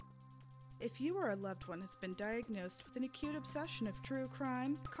If you or a loved one has been diagnosed with an acute obsession of true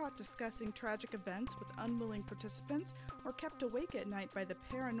crime, caught discussing tragic events with unwilling participants, or kept awake at night by the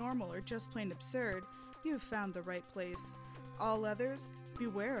paranormal or just plain absurd, you've found the right place. All others,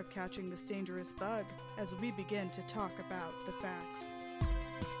 beware of catching this dangerous bug as we begin to talk about the facts.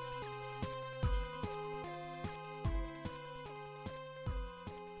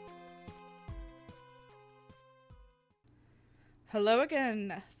 Hello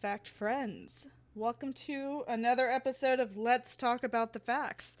again, fact friends. Welcome to another episode of Let's Talk About the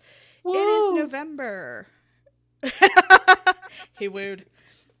Facts. Woo! It is November. He wooed.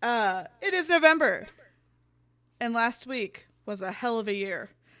 It is November. And last week was a hell of a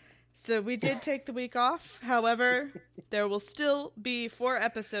year. So we did take the week off. However, there will still be 4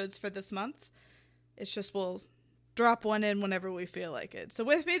 episodes for this month. It's just we'll drop one in whenever we feel like it. So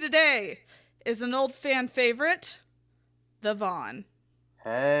with me today is an old fan favorite, the Vaughn.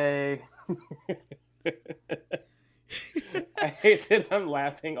 Hey. I hate that I'm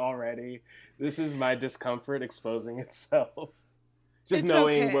laughing already. This is my discomfort exposing itself. Just It's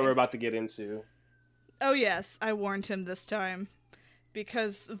knowing okay. what we're about to get into. Oh yes, I warned him this time.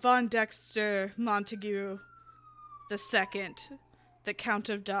 Because Von Dexter Montague II, the Count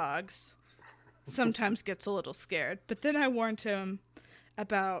of Dogs, sometimes gets a little scared. But then I warned him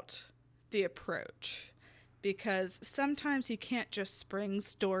about the approach. Because sometimes you can't just spring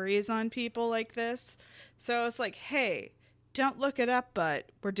stories on people like this. So I was like, hey, don't look it up,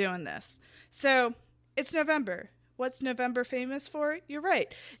 but we're doing this. So it's November. What's November famous for? You're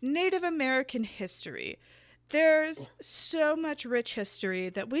right. Native American history. There's so much rich history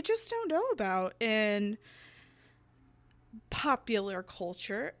that we just don't know about in popular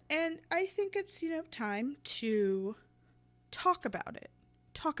culture. And I think it's, time to talk about it.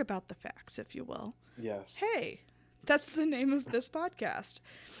 Talk about the facts, if you will. Yes. Hey, that's the name of this podcast.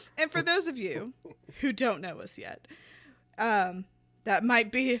 And for those of you who don't know us yet, that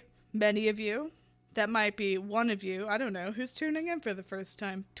might be many of you. That might be one of you. I don't know who's tuning in for the first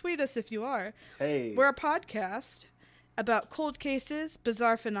time. Tweet us if you are. Hey. We're a podcast about cold cases,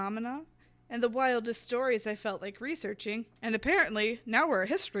 bizarre phenomena, and the wildest stories I felt like researching. And apparently, now we're a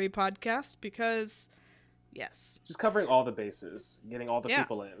history podcast because, yes. Just covering all the bases. Getting all the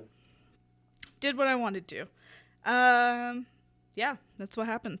people in. Did what I wanted to. Yeah, that's what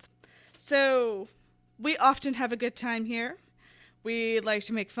happens. So, we often have a good time here. We like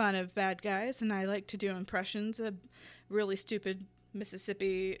to make fun of bad guys, and I like to do impressions of really stupid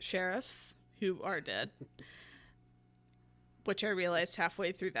Mississippi sheriffs who are dead. Which I realized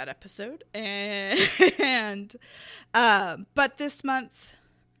halfway through that episode. And but this month,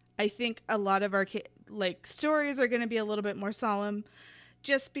 I think a lot of our stories are going to be a little bit more solemn,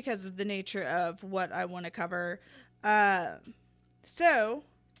 just because of the nature of what I want to cover. So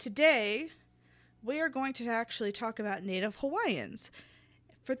today we are going to actually talk about Native Hawaiians.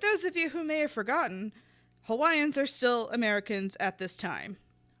 For those of you who may have forgotten, Hawaiians are still Americans at this time.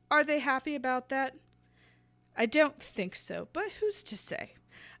 Are they happy about that? I don't think so, but who's to say?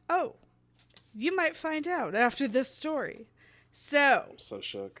 Oh, you might find out after this story. So, I'm so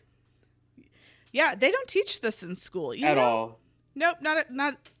shook. Yeah, they don't teach this in school. At all. Nope, not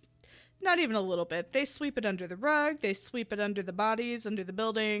even a little bit. They sweep it under the rug. They sweep it under the bodies, under the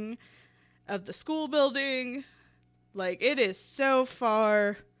building of the school building. Like, it is so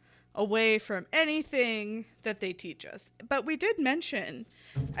far away from anything that they teach us. But we did mention,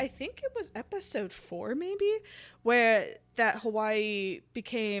 I think it was episode 4 maybe, where that Hawaii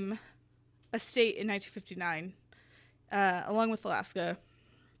became a state in 1959, along with Alaska.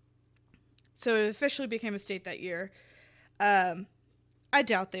 So it officially became a state that year. I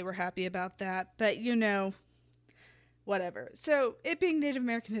doubt they were happy about that, but whatever. So it being Native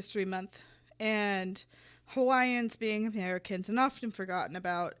American History Month and Hawaiians being Americans and often forgotten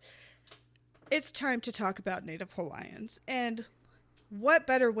about, it's time to talk about Native Hawaiians. And what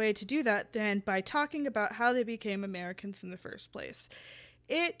better way to do that than by talking about how they became Americans in the first place?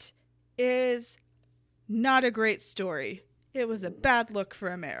 It is not a great story. It was a bad look for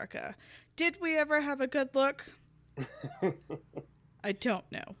America. Did we ever have a good look? I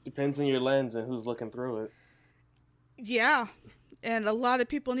don't know. Depends on your lens and who's looking through it. Yeah. And a lot of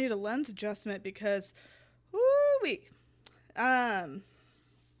people need a lens adjustment because, woo-wee. Yikes.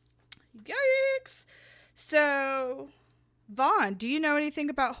 So, Vaughn, do you know anything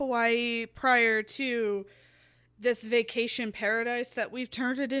about Hawaii prior to this vacation paradise that we've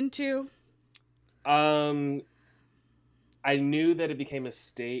turned it into? I knew that it became a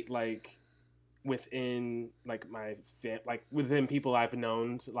state, within, within people I've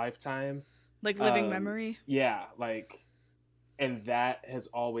known's lifetime. Like living memory? Yeah, and that has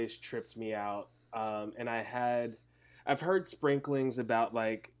always tripped me out. And I've heard sprinklings about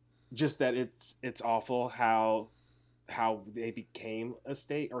like just that it's awful how they became a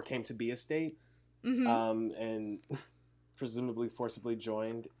state or came to be a state, and presumably forcibly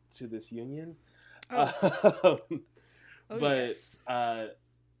joined to this union. Oh. But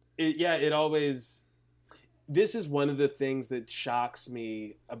Yes. it always. This is one of the things that shocks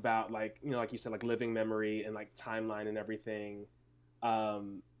me about, like, you know, like you said, like living memory and like timeline and everything,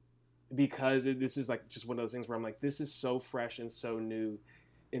 because this is like just one of those things where I'm like, this is so fresh and so new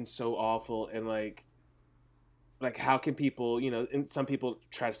and so awful, and like how can people, you know, and some people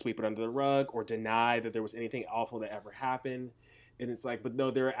try to sweep it under the rug or deny that there was anything awful that ever happened, and it's like, but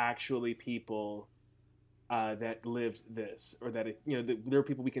no, there are actually people that lived this, or that you know, there are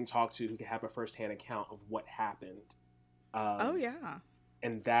people we can talk to who can have a firsthand account of what happened. Oh yeah.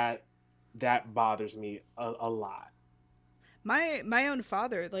 And that bothers me a lot. My own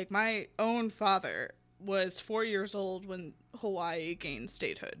father, like my own father, was 4 years old when Hawaii gained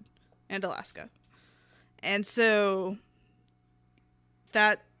statehood, and Alaska, and so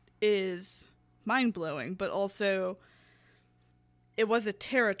that is mind blowing. But also, it was a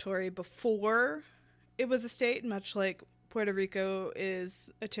territory before it was a state, much like Puerto Rico is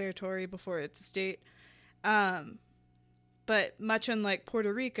a territory before it's a state. But much unlike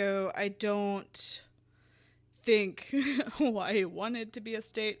Puerto Rico, I don't think Hawaii wanted to be a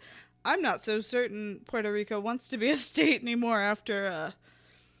state. I'm not so certain Puerto Rico wants to be a state anymore after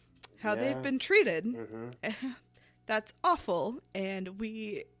how they've been treated. Mm-hmm. That's awful, and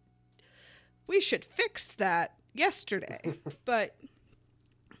we should fix that yesterday. But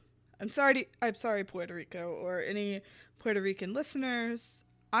I'm sorry, Puerto Rico, or any Puerto Rican listeners.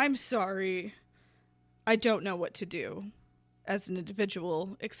 I'm sorry. I don't know what to do as an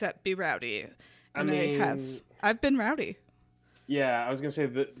individual except be rowdy. And I've been rowdy. Yeah, I was gonna say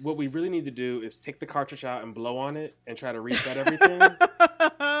that what we really need to do is take the cartridge out and blow on it and try to reset everything.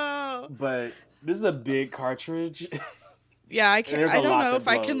 But this is a big cartridge. Yeah, I can't. I don't know if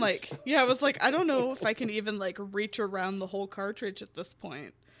blows. I can I was like, I don't know if I can even like reach around the whole cartridge at this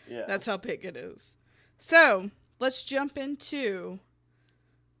point. Yeah. That's how big it is. So let's jump into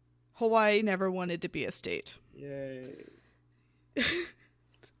Hawaii never wanted to be a state. Yay. I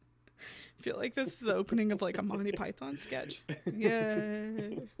feel like this is the opening of like a Monty Python sketch.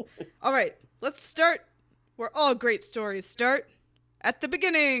 Yay. All right, let's start where all great stories start, at the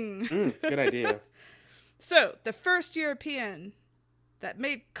beginning. Good idea. So, the first European that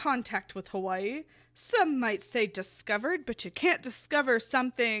made contact with Hawaii, some might say discovered, but you can't discover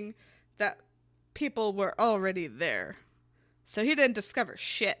something that people were already there. So he didn't discover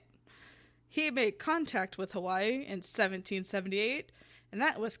shit. He made contact with Hawaii in 1778, and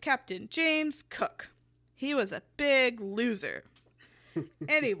that was Captain James Cook. He was a big loser.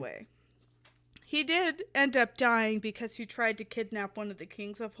 Anyway, he did end up dying because he tried to kidnap one of the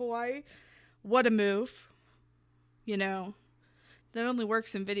kings of Hawaii. What a move. You know, that only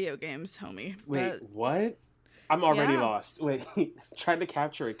works in video games, homie. Wait, what? I'm already lost. Wait, he tried to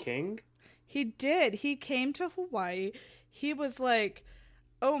capture a king? He did. He came to Hawaii. He was like,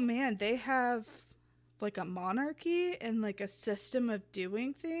 oh man, they have like a monarchy and like a system of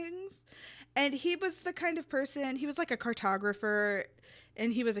doing things. And he was the kind of person, he was like a cartographer,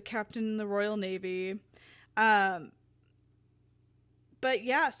 and he was a captain in the Royal Navy. But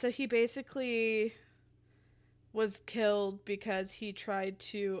yeah, so he basically was killed because he tried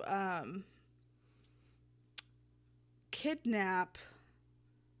to kidnap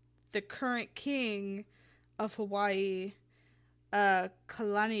the current king of Hawaii,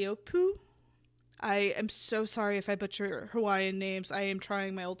 Kalaniʻōpuʻu. I am so sorry if I butcher Hawaiian names. I am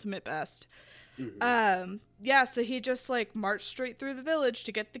trying my ultimate best. Mm-hmm. Yeah, so he just like marched straight through the village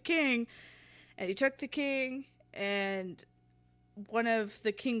to get the king, and he took the king and one of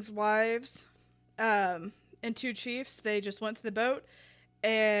the king's wives, and two chiefs. They just went to the boat,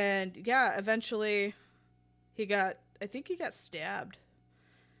 and yeah, eventually he got stabbed.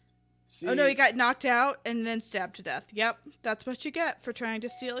 See? Oh no, he got knocked out and then stabbed to death. Yep, that's what you get for trying to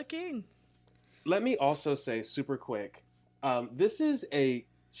steal a king. Let me also say super quick, this is a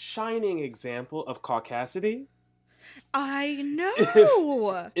shining example of caucasity. I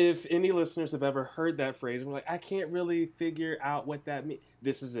know. If any listeners have ever heard that phrase, we're like, I can't really figure out what that means.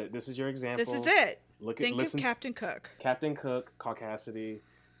 This is it. This is your example. This is it. Listen of Captain Cook. Captain Cook, caucasity.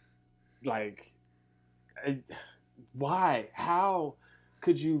 Like, why? How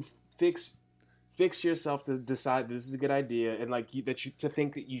could you fix yourself to decide this is a good idea, and like to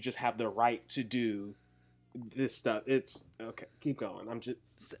think that you just have the right to do this stuff. It's okay. Keep going. I'm just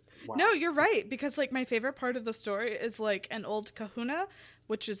wow. No, you're right, because like my favorite part of the story is like an old kahuna,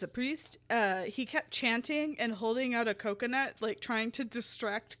 which is a priest. He kept chanting and holding out a coconut, like trying to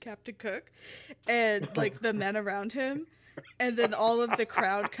distract Captain Cook and like the men around him. And then all of the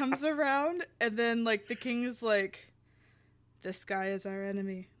crowd comes around, and then like the king is like, this guy is our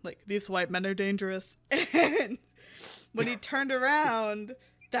enemy. Like, these white men are dangerous. And when he turned around,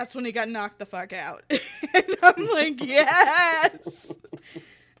 that's when he got knocked the fuck out. And I'm like, yes!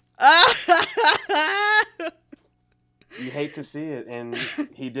 You hate to see it, and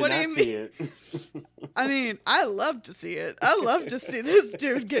he did not see it. I mean, I love to see it. I love to see this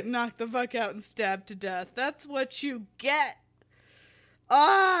dude get knocked the fuck out and stabbed to death. That's what you get.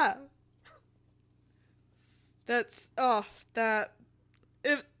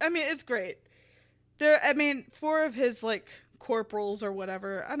 It's great. Four of his, like, corporals or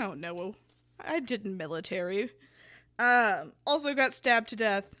whatever, I don't know. I didn't military. Also got stabbed to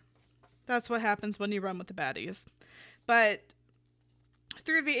death. That's what happens when you run with the baddies. But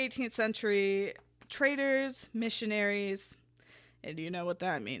through the 18th century, traders, missionaries, and you know what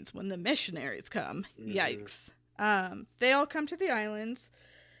that means when the missionaries come. Yikes. They all come to the islands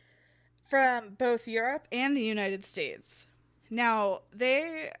from both Europe and the United States. Now,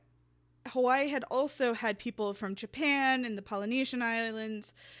 Hawaii had also had people from Japan and the Polynesian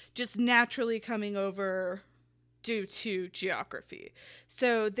Islands just naturally coming over due to geography.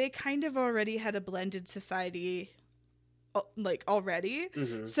 So they kind of already had a blended society, like, already.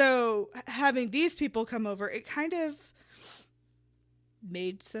 Mm-hmm. So having these people come over, it kind of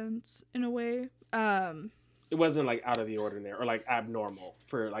made sense in a way. It wasn't, like, out of the ordinary or, like, abnormal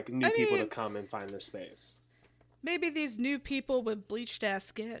for, like, new people to come and find their space. Maybe these new people with bleached ass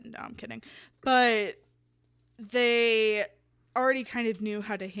skin. No, I'm kidding. But they already kind of knew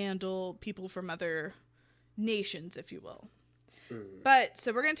how to handle people from other nations, if you will. But,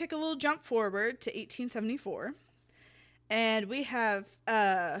 so we're going to take a little jump forward to 1874. And we have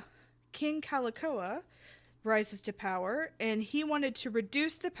King Kalakaua rises to power. And he wanted to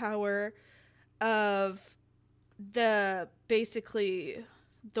reduce the power of the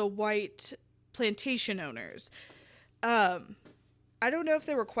white plantation owners. I don't know if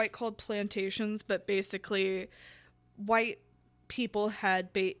they were quite called plantations, but basically white people had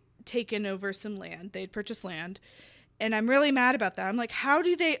taken over some land. They'd purchased land. And I'm really mad about that. I'm like, how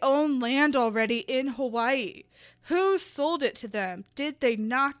do they own land already in Hawaii? Who sold it to them? Did they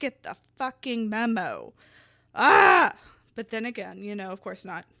not get the fucking memo? But then again, of course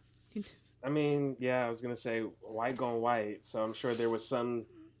not. I mean, yeah, I was going to say white going white. So I'm sure there was some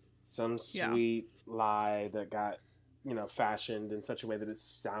sweet lie that got, fashioned in such a way that it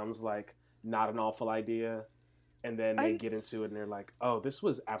sounds like not an awful idea. And then they get into it and they're like, oh, this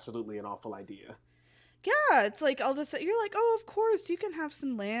was absolutely an awful idea. Yeah, it's like all this, you're like, oh, of course, you can have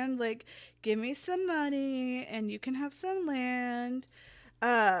some land. Like, give me some money and you can have some land.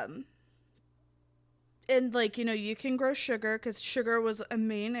 And, like, you can grow sugar because sugar was a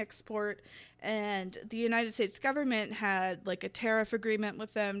main export. And the United States government had, like, a tariff agreement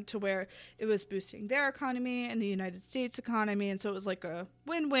with them to where it was boosting their economy and the United States economy. And so it was like a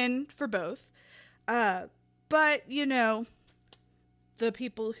win-win for both. But, the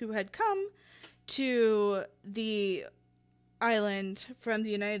people who had come to the island from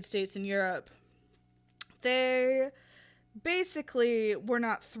the United States and Europe, they basically were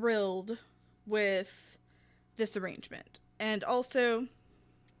not thrilled with this arrangement. And also,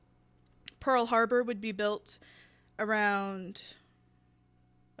 Pearl Harbor would be built around...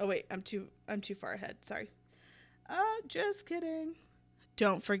 Oh, wait, I'm too far ahead. Sorry. Just kidding.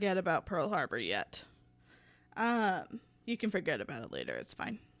 Don't forget about Pearl Harbor yet. You can forget about it later. It's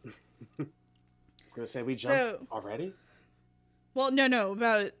fine. I was going to say, we jumped already? Well, no,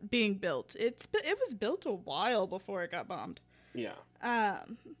 about it being built. It was built a while before it got bombed. Yeah.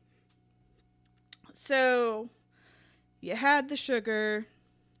 So, you had the sugar,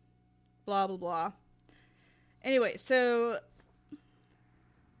 blah, blah, blah. Anyway, so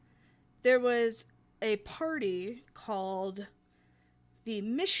there was a party called the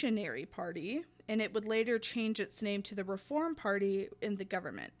Missionary Party, and it would later change its name to the Reform Party in the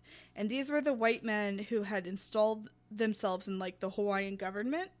government. And these were the white men who had installed themselves in, like, the Hawaiian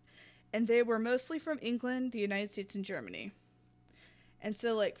government, and they were mostly from England, the United States, and Germany. And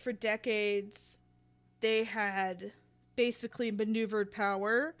so, like, for decades, they had basically maneuvered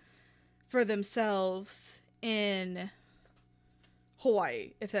power for themselves in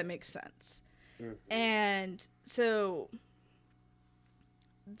Hawaii, if that makes sense. Mm-hmm. And so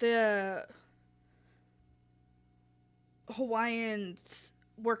the Hawaiians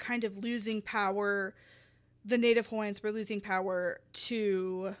were kind of losing power the native Hawaiians were losing power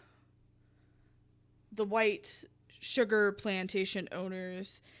to the white sugar plantation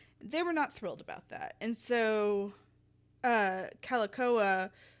owners. They were not thrilled about that. And so Kalakaua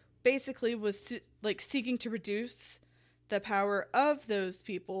basically was seeking to reduce the power of those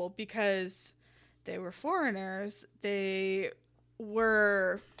people because they were foreigners. They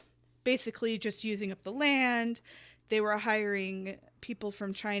were basically just using up the land. They were hiring people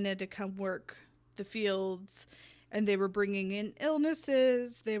from China to come work the fields, and they were bringing in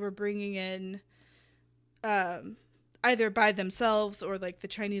illnesses. They were bringing in either by themselves or the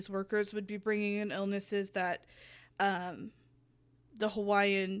Chinese workers would be bringing in illnesses that the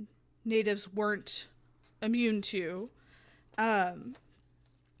Hawaiian natives weren't immune to. And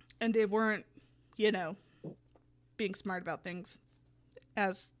they weren't, being smart about things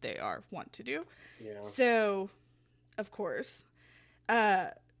as they are wont to do. Yeah. So, of course,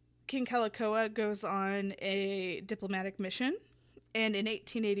 King Kalakaua goes on a diplomatic mission. And in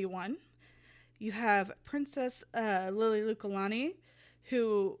 1881, you have Princess Liliuokalani,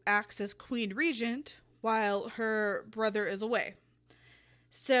 who acts as Queen Regent while her brother is away.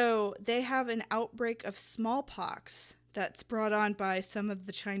 So they have an outbreak of smallpox that's brought on by some of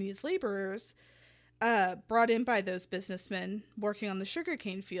the Chinese laborers, brought in by those businessmen working on the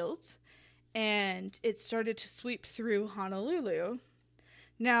sugarcane fields, and it started to sweep through Honolulu.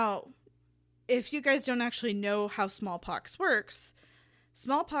 Now, if you guys don't actually know how smallpox works,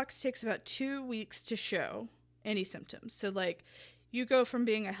 smallpox takes about 2 weeks to show any symptoms. So, you go from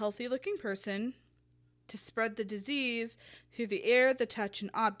being a healthy-looking person to spread the disease through the air, the touch, and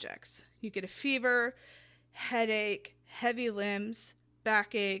objects. You get a fever, headache, heavy limbs,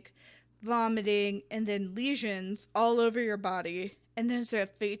 backache, vomiting, and then lesions all over your body. And there's a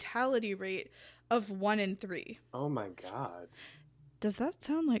fatality rate of 1 in 3. Oh my God. Does that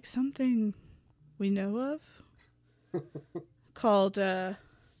sound like something we know of? Called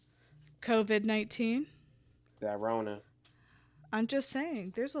COVID-19? That Rona. I'm just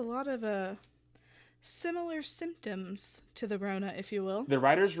saying, there's a lot of similar symptoms to the Rona, if you will. The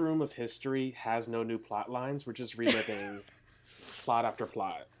writer's room of history has no new plot lines. We're just reliving plot after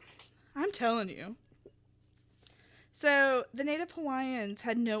plot. I'm telling you. So, the native Hawaiians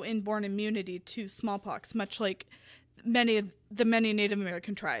had no inborn immunity to smallpox, much like many Native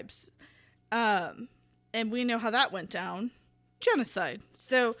American tribes. And we know how that went down. Genocide.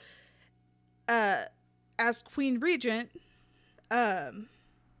 So, as Queen Regent,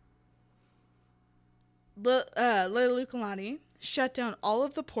 Liliuokalani shut down all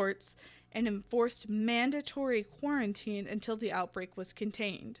of the ports and enforced mandatory quarantine until the outbreak was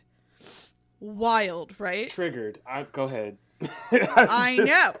contained. Wild, right? Triggered. Go ahead.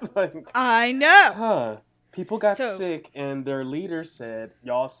 I know. Huh. People got sick and their leader said,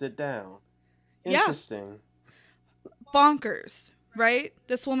 y'all sit down. Interesting. Yeah. Bonkers, right?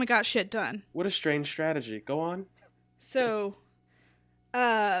 This woman got shit done. What a strange strategy. Go on. So,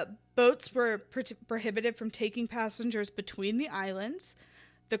 boats were prohibited from taking passengers between the islands.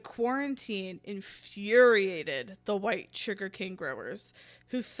 The quarantine infuriated the white sugarcane growers,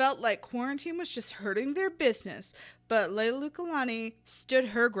 who felt like quarantine was just hurting their business. But Liliuokalani stood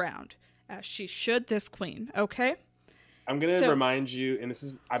her ground, as she should this queen, okay? I'm going to remind you, and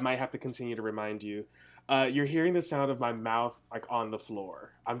I might have to continue to remind you, you're hearing the sound of my mouth, on the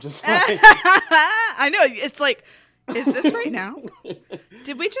floor. I'm just like... I know, it's like, is this right now?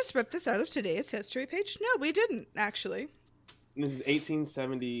 Did we just rip this out of today's history page? No, we didn't, actually. This is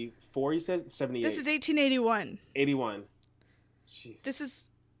 1874, you said? 78? This is 1881. 81. Jeez. This is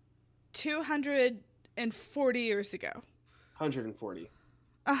 240 years ago. 140.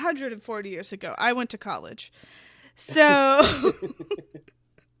 140 years ago. I went to college. So,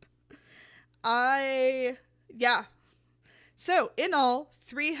 So, in all,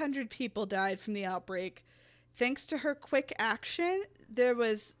 300 people died from the outbreak. Thanks to her quick action, there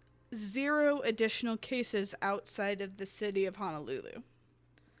was 0 additional cases outside of the city of Honolulu.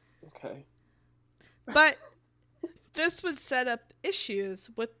 Okay. But this would set up issues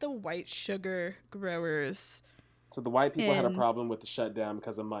with the white sugar growers. So the white people had a problem with the shutdown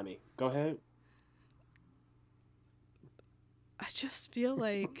because of money. Go ahead. I just feel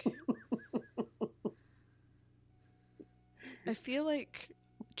like... I feel like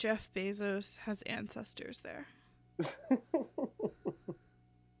Jeff Bezos has ancestors there.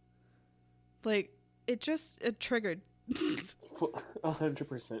 It triggered.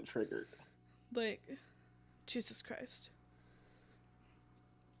 100% triggered. Jesus Christ.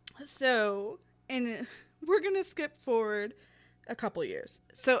 So, and we're going to skip forward a couple years.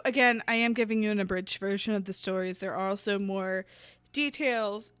 So, again, I am giving you an abridged version of the stories. There are also more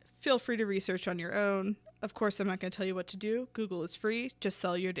details. Feel free to research on your own. Of course, I'm not going to tell you what to do. Google is free. Just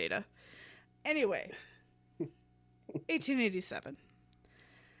sell your data. Anyway, 1887.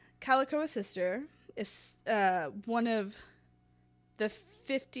 Kalakaua sister is one of the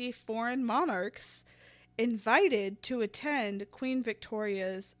 50 foreign monarchs invited to attend Queen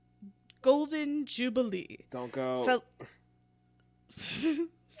Victoria's Golden Jubilee. Don't go.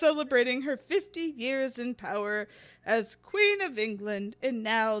 Celebrating her 50 years in power as Queen of England and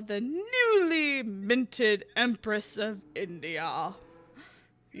now the newly minted Empress of India.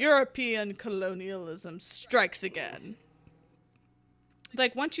 European colonialism strikes again.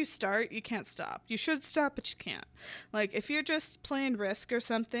 Like, once you start, you can't stop. You should stop, but you can't. Like, if you're just playing Risk or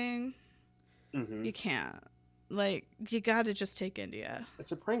something, you can't. Like, you gotta just take India.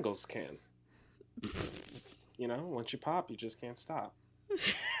 It's a Pringles can. You know, once you pop, you just can't stop.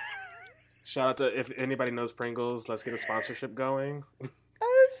 Shout out to, if anybody knows Pringles, let's get a sponsorship going. I'm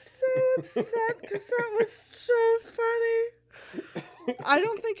so upset because that was so funny. I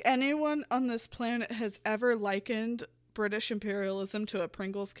don't think anyone on this planet has ever likened British imperialism to a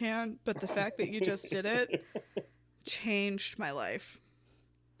Pringles can, but the fact that you just did it changed my life.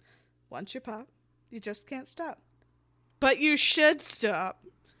 Once you pop, you just can't stop. But you should stop.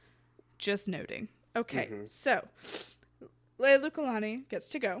 Just noting. Okay, so Leila Kulani gets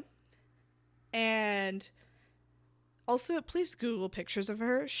to go. And also, please Google pictures of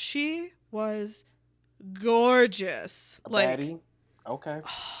her. She was gorgeous. A baddie? Okay.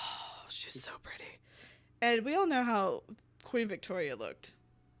 Oh, she's so pretty. And we all know how Queen Victoria looked.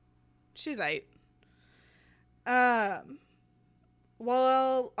 She's aight.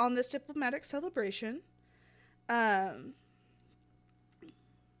 While on this diplomatic celebration, Leila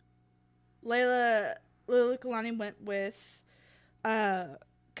Kulani went with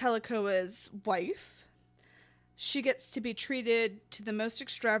Kalakaua's wife. She gets to be treated to the most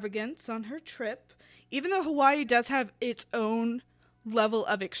extravagance on her trip. Even though Hawaii does have its own level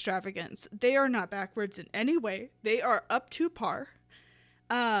of extravagance, they are not backwards in any way. They are up to par.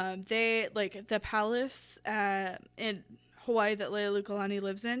 They, like, the palace in Hawaii that Leila Kulani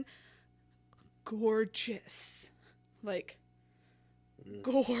lives in, gorgeous. Like,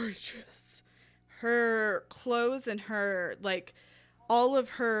 gorgeous. Her clothes and her, like, all of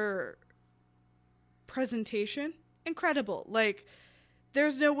her presentation, incredible. Like,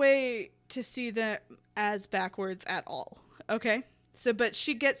 there's no way to see them as backwards at all. Okay? So, but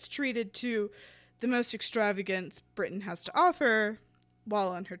she gets treated to the most extravagance Britain has to offer while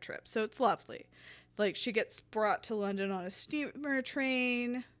on her trip. So it's lovely. Like, she gets brought to London on a steamer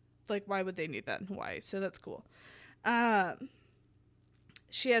train. Like, why would they need that in Hawaii? So that's cool.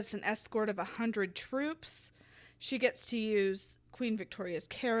 She has an escort of 100 troops. She gets to use Queen Victoria's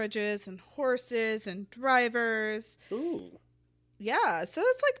carriages and horses and drivers. Ooh. Yeah, so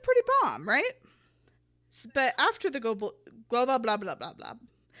it's like pretty bomb, right? But after the blah blah blah blah blah blah.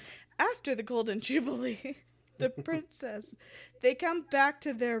 After the Golden Jubilee, the princess, they come back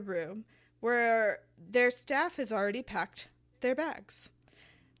to their room where their staff has already packed their bags.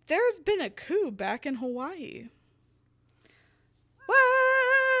 There's been a coup back in Hawaii.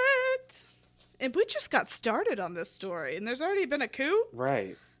 What? And we just got started on this story, and there's already been a coup?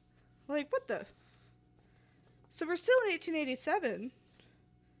 Right. Like, what the? So we're still in 1887.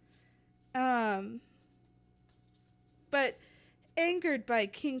 But angered by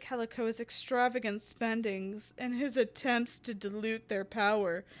King Kalakaua's extravagant spendings and his attempts to dilute their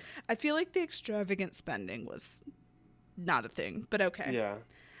power, I feel like the extravagant spending was not a thing, but okay. Yeah.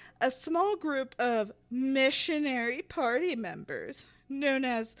 A small group of missionary party members, known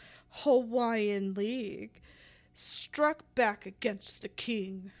as Hawaiian League, struck back against the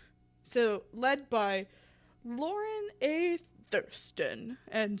king. So, led by Lauren A. Thurston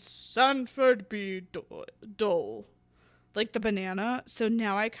and Sanford B. Dole. Like the banana. So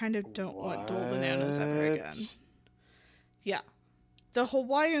now I kind of don't want Dole bananas ever again. Yeah. The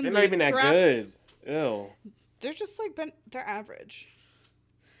Hawaiian They're League not even that good. Ew. They're just like, they're average.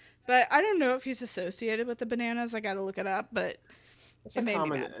 But I don't know if he's associated with the bananas. I gotta look it up, but it's a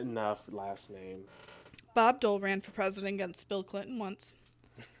common enough last name. Bob Dole ran for president against Bill Clinton once.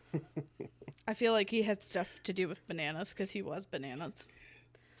 I feel like he had stuff to do with bananas because he was bananas.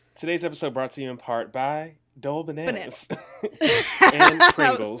 Today's episode brought to you in part by Dole Bananas. And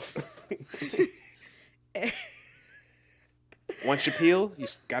Pringles. Once you peel, you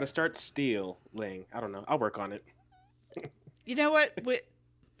gotta start stealing. I don't know. I'll work on it. You know what?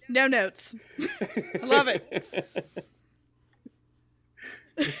 No notes. I love it.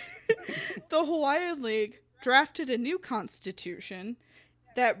 The Hawaiian League drafted a new constitution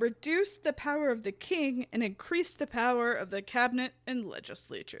that reduced the power of the king and increased the power of the cabinet and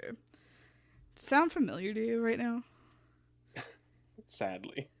legislature. Sound familiar to you right now?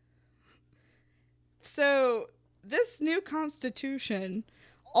 Sadly. So, this new constitution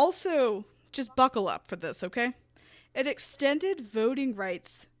also, just buckle up for this, okay? It extended voting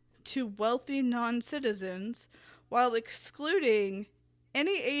rights to wealthy non-citizens while excluding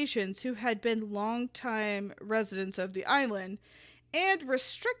any Asians who had been longtime residents of the island, and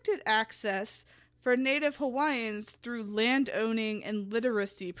restricted access for Native Hawaiians through land owning and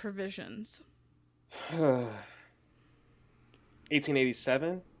literacy provisions.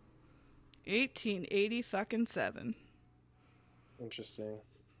 1887? 1887. Interesting.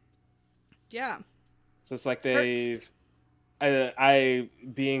 Yeah. So it's like I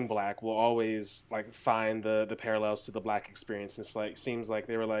being black will always like find the parallels to the black experience. It's like seems like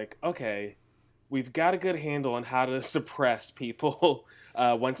they were like, okay, we've got a good handle on how to suppress people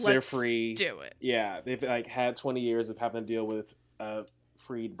once they're free. Do it. Yeah, they've like had 20 years of having to deal with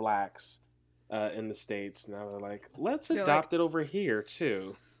freed blacks in the States. Now they're like, let's adopt it over here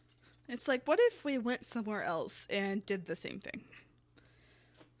too. It's like, what if we went somewhere else and did the same thing?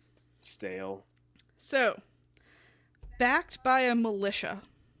 Stale. So, backed by a militia,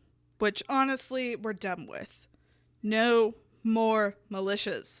 which honestly we're done with. No more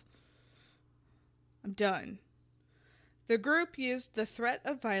militias. I'm done. The group used the threat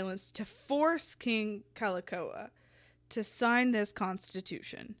of violence to force King Kalakaua to sign this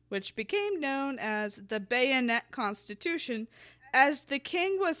constitution, which became known as the Bayonet Constitution, as the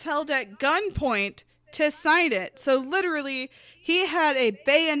king was held at gunpoint to sign it. So literally, he had a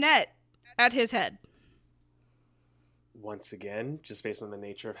bayonet at his head. Once again, just based on the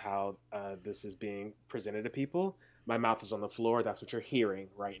nature of how this is being presented to people, my mouth is on the floor. That's what you're hearing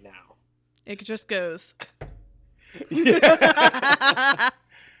right now. It just goes.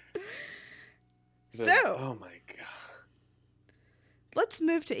 So, oh my god. Let's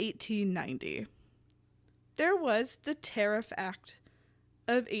move to 1890. There was the Tariff Act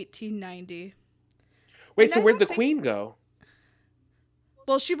of 1890. Wait, so where'd the Queen go?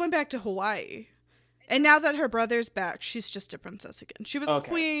 Well, she went back to Hawaii. And now that her brother's back, she's just a princess again. She was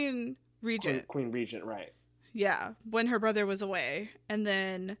Queen Regent. Queen Regent, right. Yeah, when her brother was away. And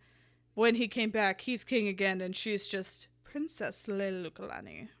then when he came back, he's king again, and she's just Princess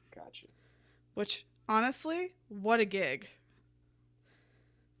Leleulani. Gotcha. Which, honestly, what a gig.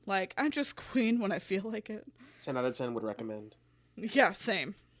 Like, I'm just queen when I feel like it. 10 out of 10 would recommend. Yeah,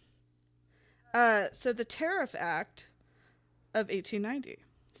 same. So the Tariff Act of 1890.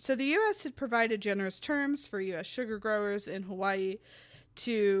 So the U.S. had provided generous terms for U.S. sugar growers in Hawaii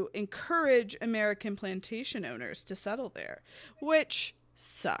to encourage American plantation owners to settle there, which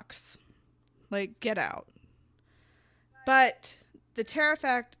sucks. Like, get out. But the Tariff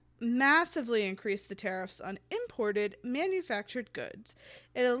Act massively increased the tariffs on imported manufactured goods.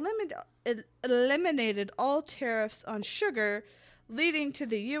 It eliminated all tariffs on sugar, leading to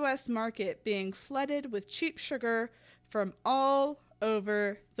the U.S. market being flooded with cheap sugar from all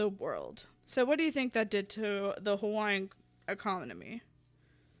over the world. So what do you think that did to the Hawaiian economy?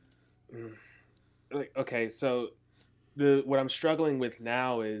 Like, okay, so what I'm struggling with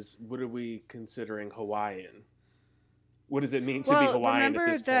now is, what are we considering Hawaiian? What does it mean to be Hawaiian at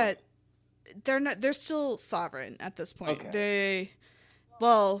this point? They're still sovereign at this point. Okay.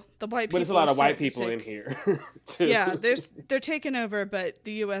 The white people. But there's a lot of white people in here, too. Yeah, they're taking over, but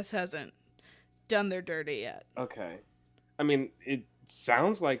the U.S. hasn't done their dirty yet. Okay. I mean, it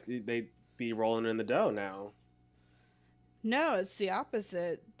sounds like they'd be rolling in the dough now. No, it's the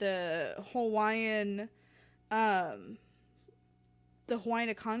opposite. The Hawaiian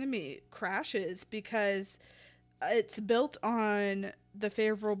economy crashes because it's built on the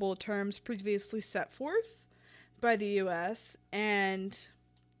favorable terms previously set forth by the U.S. and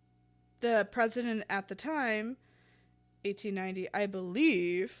the president at the time, 1890, I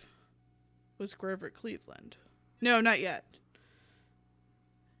believe, was Grover Cleveland. No, not yet.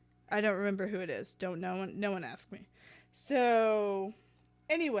 I don't remember who it is. No one asked me. So,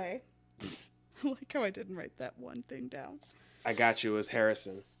 anyway, I like how I didn't write that one thing down. I got you. It was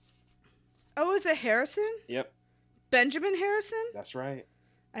Harrison. Oh, is it Harrison? Yep. Benjamin Harrison? That's right.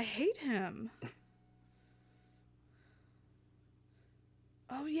 I hate him.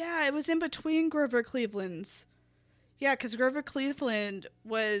 Oh, yeah, it was in between Grover Cleveland's. Yeah, because Grover Cleveland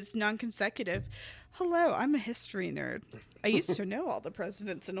was non-consecutive. Hello, I'm a history nerd. I used to know all the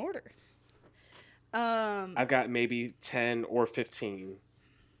presidents in order. I've got maybe 10 or 15.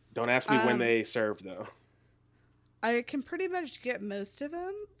 Don't ask me when they served, though. I can pretty much get most of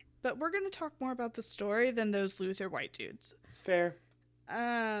them, but we're going to talk more about the story than those loser white dudes. Fair.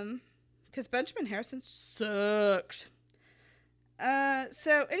 Because Benjamin Harrison sucked.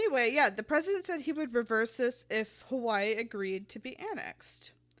 So anyway, yeah, the president said he would reverse this if Hawaii agreed to be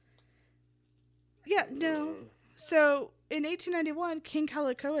annexed. Yeah, no. So in 1891, King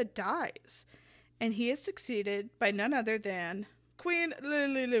Kalakaua dies, and he is succeeded by none other than Queen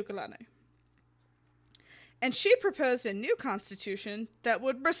Liliuokalani. And she proposed a new constitution that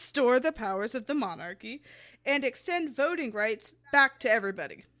would restore the powers of the monarchy and extend voting rights back to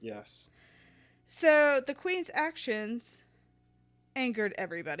everybody. Yes. So the queen's actions angered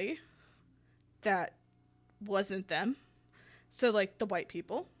everybody that wasn't them. So, like, the white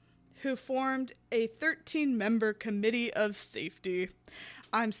people, who formed a 13-member committee of safety.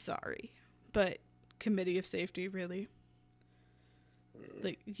 I'm sorry, but committee of safety, really?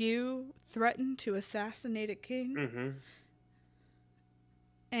 Like, you threatened to assassinate a king? Mm-hmm.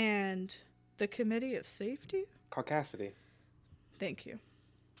 And the committee of safety? Caucasity. Thank you.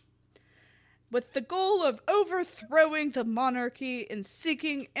 With the goal of overthrowing the monarchy and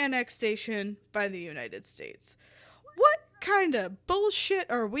seeking annexation by the United States. What kind of bullshit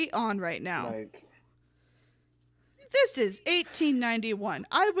are we on right now? Like, this is 1891.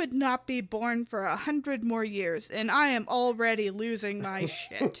 I would not be born for 100 more years, and I am already losing my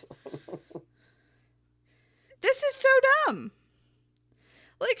shit. This is so dumb.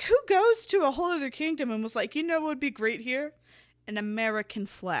 Like, who goes to a whole other kingdom and was like, you know what would be great here? An American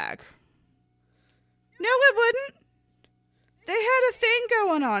flag. No, it wouldn't. They had a thing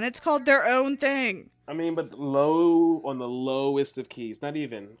going on. It's called their own thing. I mean, but on the lowest of keys, not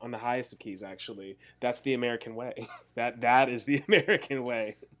even on the highest of keys, actually. That's the American way. That is the American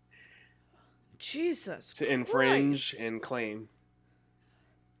way. Jesus to infringe Christ. And claim.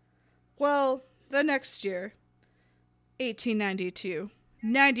 Well, the next year, 1892,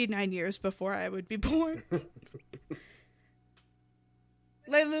 99 years before I would be born.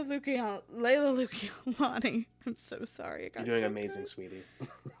 Liliuokalani. I'm so sorry. You're doing amazing, sweetie.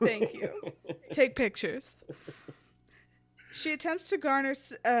 Thank you. Take pictures. She attempts to garner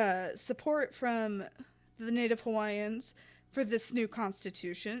support from the Native Hawaiians for this new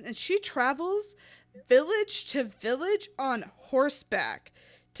constitution, and she travels village to village on horseback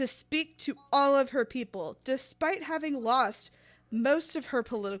to speak to all of her people, despite having lost most of her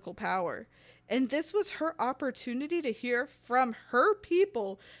political power. And this was her opportunity to hear from her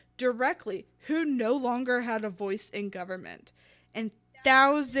people directly, who no longer had a voice in government. And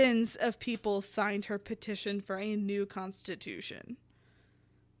thousands of people signed her petition for a new constitution.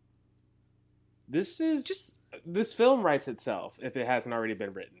 This film writes itself, if it hasn't already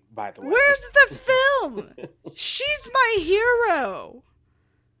been written, by the way. Where's the film? She's my hero.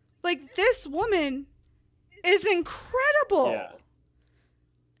 Like, this woman is incredible. Yeah.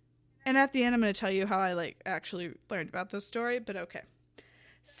 And at the end, I'm going to tell you how I, actually learned about this story, but okay.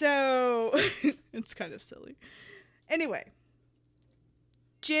 So, it's kind of silly. Anyway,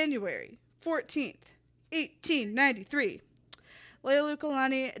 January 14th, 1893,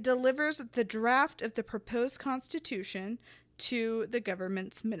 Liliuokalani delivers the draft of the proposed constitution to the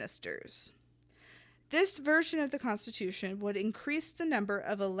government's ministers. This version of the Constitution would increase the number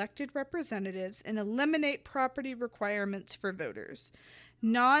of elected representatives and eliminate property requirements for voters.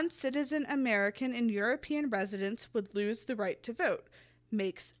 Non-citizen American and European residents would lose the right to vote.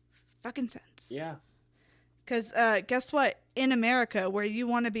 Makes fucking sense. Yeah. Because guess what? In America, where you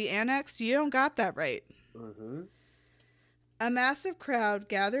want to be annexed, you don't got that right. Mm-hmm. A massive crowd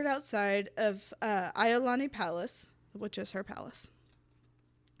gathered outside of Iolani Palace, which is her palace,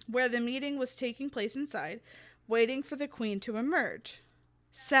 where the meeting was taking place inside, waiting for the Queen to emerge.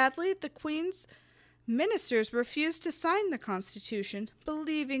 Sadly, the Queen's ministers refused to sign the Constitution,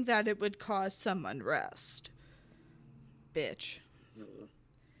 believing that it would cause some unrest. Bitch.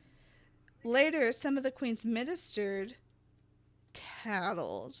 Later, some of the Queen's ministers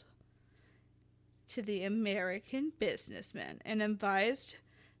tattled to the American businessmen and advised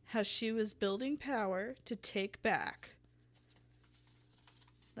how she was building power to take back.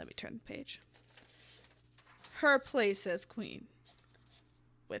 Let me turn the page. Her place as queen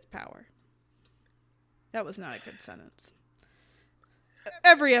with power. That was not a good sentence.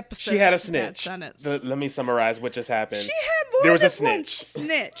 Every episode she had a has snitch. Sentence. Let me summarize what just happened. She had more there was than a snitch. one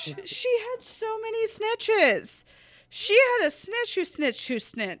snitch. She had so many snitches. She had a snitch who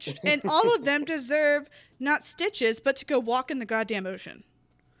snitched. And all of them deserve not stitches, but to go walk in the goddamn ocean.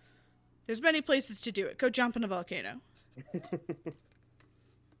 There's many places to do it. Go jump in a volcano.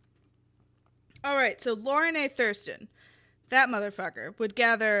 All right, so Lauren A. Thurston, that motherfucker, would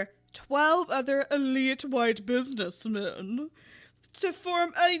gather 12 other elite white businessmen to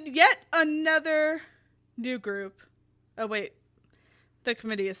form yet another new group. Oh, wait. The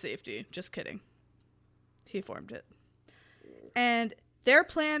Committee of Safety. Just kidding. He formed it. And their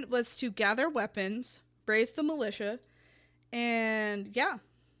plan was to gather weapons, raise the militia, and yeah.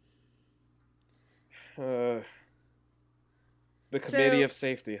 The Committee of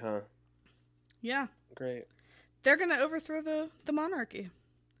Safety, huh? Yeah. Great. They're going to overthrow the monarchy.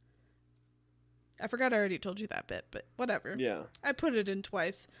 I forgot I already told you that bit, but whatever. Yeah. I put it in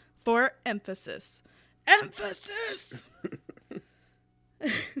twice for emphasis. Emphasis!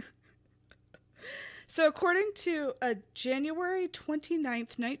 So according to a January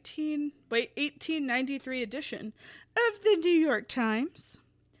 29th, 1893 edition of the New York Times,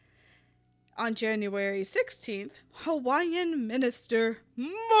 on January 16th, Hawaiian Minister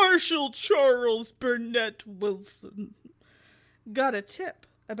Marshal Charles Burnett Wilson got a tip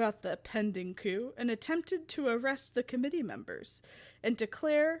about the pending coup and attempted to arrest the committee members and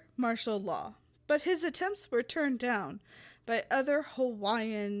declare martial law. But his attempts were turned down by other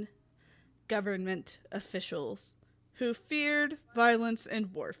Hawaiian government officials who feared violence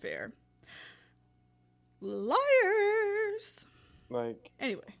and warfare. Liars!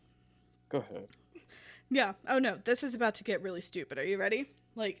 Anyway. Go ahead. Yeah. Oh no, this is about to get really stupid. Are you ready?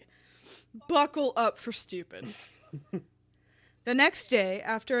 Buckle up for stupid. The next day,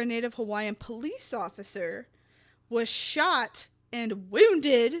 after a Native Hawaiian police officer was shot and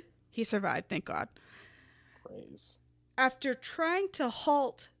wounded, he survived, thank God. Praise. After trying to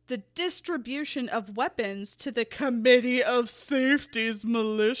halt the distribution of weapons to the Committee of Safety's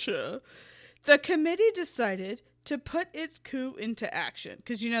militia, the committee decided to put its coup into action.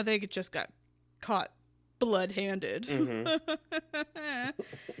 Because, they just got caught blood-handed. Mm-hmm.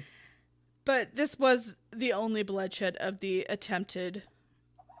 But this was the only bloodshed of the attempted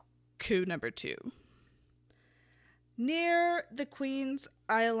coup number 2. Near the Queen's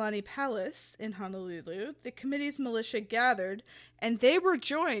Iolani Palace in Honolulu, the committee's militia gathered, and they were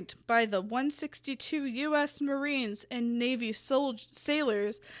joined by the 162 U.S. Marines and Navy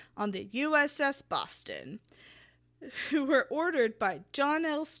sailors on the USS Boston, who were ordered by John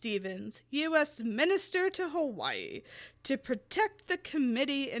L. Stevens, U.S. Minister to Hawaii, to protect the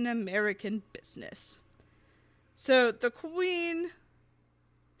committee in American business. So the Queen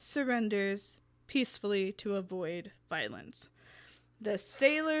surrenders peacefully to avoid violence. The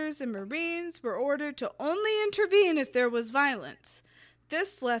sailors and Marines were ordered to only intervene if there was violence.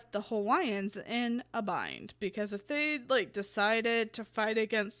 This left the Hawaiians in a bind, because if they decided to fight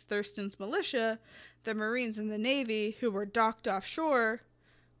against Thurston's militia, the Marines and the Navy, who were docked offshore,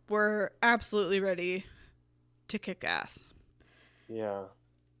 were absolutely ready to kick ass. Yeah.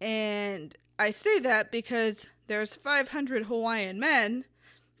 And I say that because there's 500 Hawaiian men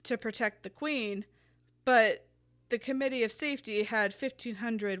to protect the Queen, but the Committee of Safety had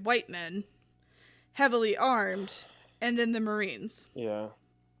 1,500 white men, heavily armed, and then the Marines. Yeah.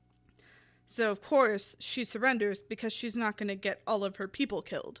 So, of course, she surrenders because she's not going to get all of her people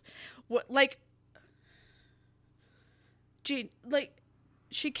killed. She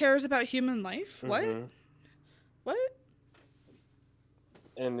cares about human life? Mm-hmm. What?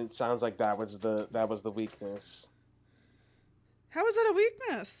 And it sounds like that was the weakness. How is that a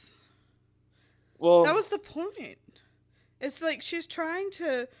weakness? Well, that was the point. It's she's trying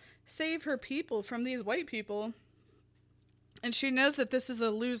to save her people from these white people. And she knows that this is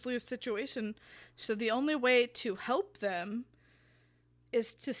a lose-lose situation. So the only way to help them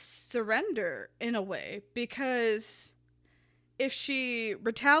is to surrender in a way. Because if she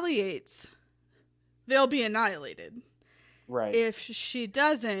retaliates, they'll be annihilated. Right. If she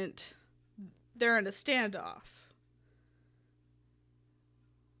doesn't, they're in a standoff.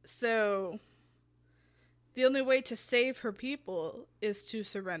 So the only way to save her people is to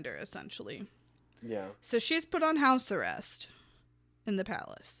surrender, essentially. Yeah. So she's put on house arrest in the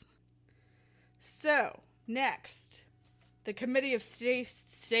palace. So, next, the Committee of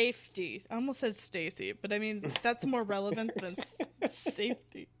Safety. I almost said Stacy, but I mean, that's more relevant than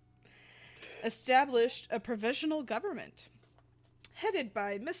safety. Established a provisional government, headed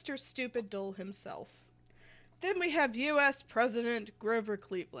by Mr. Stupid Dole himself. Then we have U.S. President Grover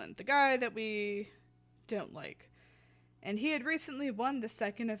Cleveland, the guy that we don't like. And he had recently won the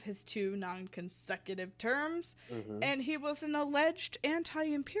second of his 2 non-consecutive terms, and he was an alleged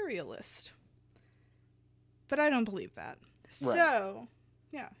anti-imperialist. But I don't believe that. Right. So,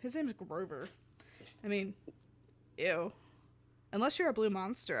 yeah, his name is Grover. I mean, ew. Unless you're a blue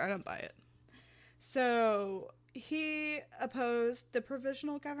monster, I don't buy it. So, he opposed the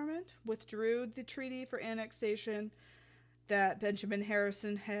provisional government, withdrew the treaty for annexation that Benjamin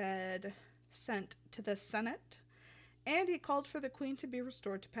Harrison had sent to the Senate, and he called for the Queen to be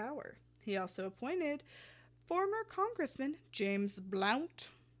restored to power. He also appointed former Congressman James Blount.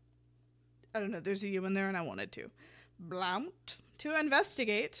 I don't know, there's a U in there and I wanted to. Blount to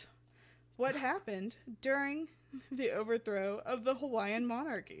investigate what happened during the overthrow of the Hawaiian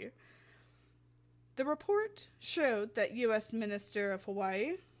monarchy. The report showed that U.S. Minister of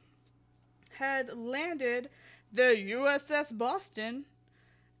Hawaii had landed the USS Boston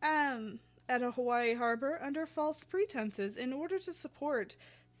at a Hawaii harbor under false pretenses in order to support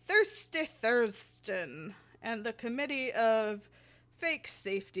Thirsty Thurston and the Committee of Fake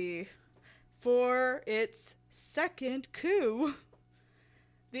Safety for its second coup.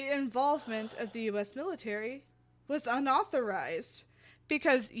 The involvement of the U.S. military was unauthorized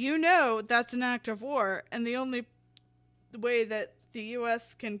because that's an act of war, and the only way that the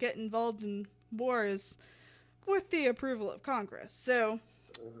U.S. can get involved in war is with the approval of Congress. So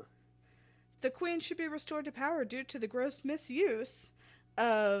the Queen should be restored to power due to the gross misuse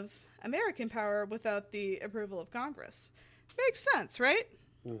of American power without the approval of Congress. Makes sense, right?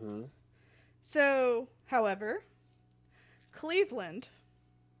 Mm-hmm. So, however, Cleveland,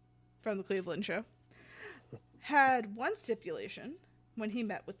 from the Cleveland Show, had one stipulation when he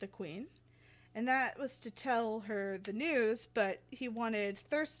met with the Queen, and that was to tell her the news, but he wanted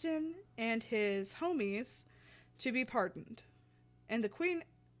Thurston and his homies to be pardoned. And the Queen,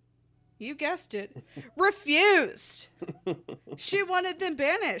 you guessed it, refused. She wanted them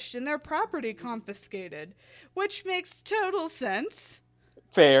banished and their property confiscated, which makes total sense.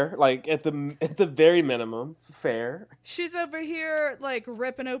 Fair, like at the very minimum, fair. She's over here like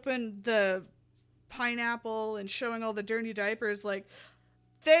ripping open the pineapple and showing all the dirty diapers like,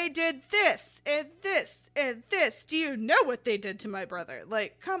 they did this and this and this. Do you know what they did to my brother?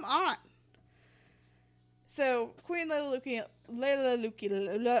 Like, come on. So Queen Layla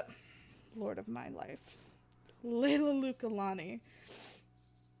Lord of my life, Layla Lukalani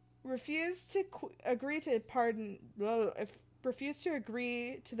refused to agree to the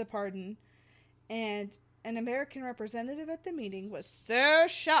pardon, and an American representative at the meeting was so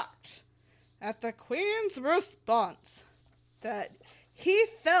shocked at the Queen's response that he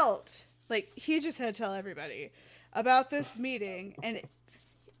felt like he just had to tell everybody about this meeting, and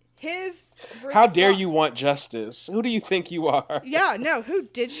his response... How dare you want justice? Who do you think you are? Yeah, no, who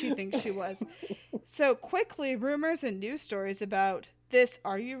did she think she was? So quickly, rumors and news stories about this,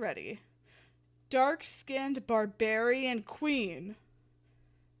 are you ready? Dark-skinned barbarian queen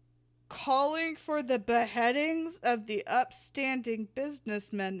calling for the beheadings of the upstanding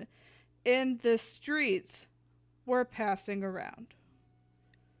businessmen in the streets were passing around.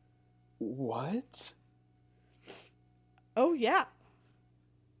 What? Oh, yeah.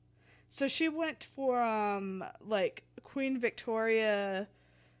 So she went for, like, Queen Victoria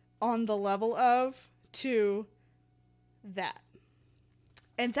on the level of to that.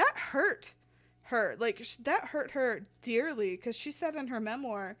 And that hurt her. Like, that hurt her dearly, because she said in her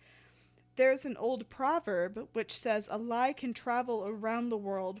memoir, there's an old proverb which says a lie can travel around the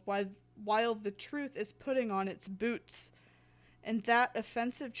world while the truth is putting on its boots. And that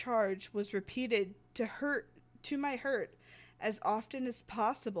offensive charge was repeated to my hurt as often as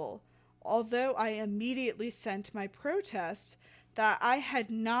possible, although I immediately sent my protest that I had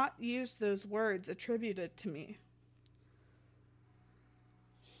not used those words attributed to me.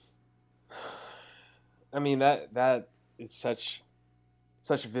 I mean, that it's such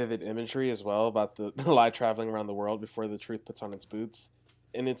vivid imagery as well about the lie traveling around the world before the truth puts on its boots.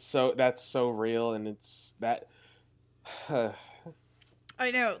 And that's so real, and it's that... I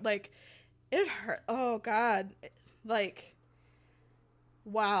know, like, it hurt. Oh, God. Like,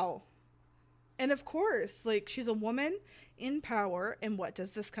 wow. And of course, like, she's a woman in power, and what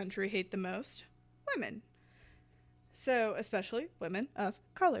does this country hate the most? Women. So, especially women of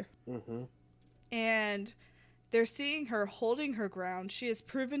color. Mm-hmm. And they're seeing her holding her ground. She has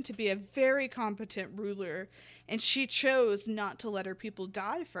proven to be a very competent ruler, and she chose not to let her people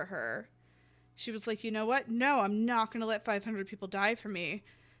die for her. She was like, you know what? No, I'm not going to let 500 people die for me.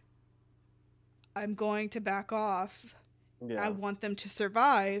 I'm going to back off. Yeah. I want them to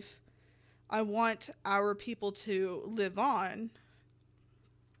survive. I want our people to live on.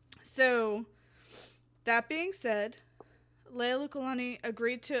 So, that being said, Layla Lukalani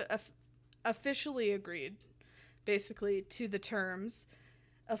officially agreed, basically, to the terms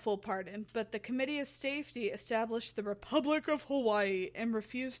of full pardon, but the Committee of Safety established the Republic of Hawaii and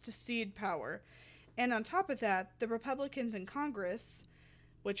refused to cede power. And on top of that, the Republicans in Congress,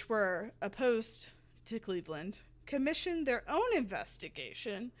 which were opposed to Cleveland, commissioned their own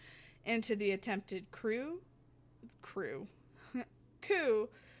investigation into the attempted coup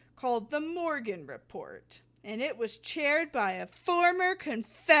called the Morgan Report. And it was chaired by a former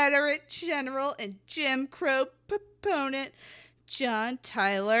Confederate general and Jim Crow proponent, John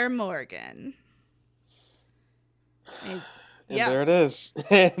Tyler Morgan. And, And yeah, there it is.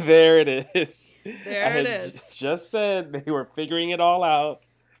 And there it is. there I it had is. just said they were figuring it all out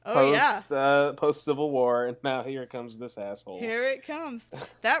Oh, yeah. post Civil War, and now here comes this asshole. Here it comes.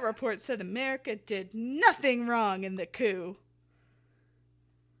 That report said America did nothing wrong in the coup.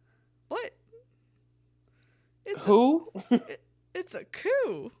 What? Who? It's a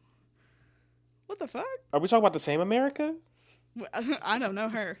coup. What the fuck? Are we talking about the same America? I don't know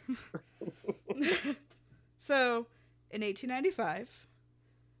her. So, in 1895,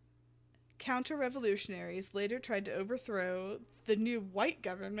 counter-revolutionaries later tried to overthrow the new white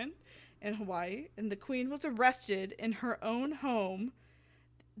government in Hawaii, and the queen was arrested in her own home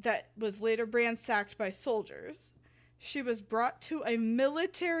that was later ransacked by soldiers. She was brought to a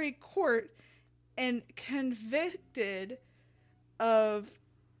military court and convicted of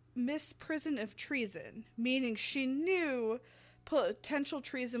misprision of treason, meaning she knew potential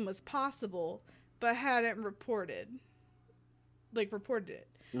treason was possible, but hadn't reported it.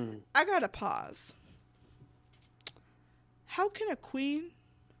 I gotta pause. How can a queen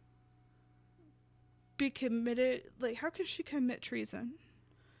be committed? Like, how can she commit treason?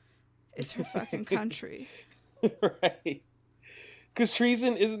 It's her fucking country. Right. Because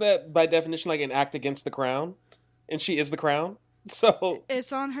treason, isn't that by definition like an act against the crown? And she is the crown? So.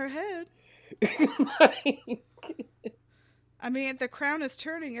 It's on her head. I mean, the crown is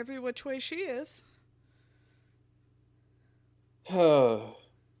turning every which way she is.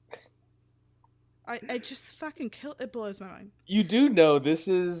 I just fucking kill. It blows my mind. You do know this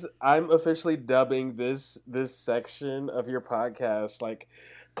is. I'm officially dubbing this section of your podcast like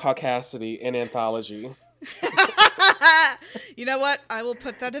Caucasity and Anthology. You know what? I will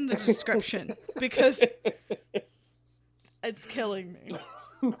put that in the description because it's killing me.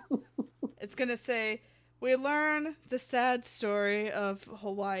 It's gonna say, we learn the sad story of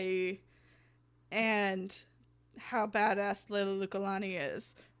Hawaii and how badass Lele Lukalani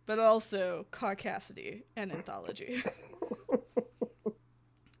is, but also Caucasity and Anthology.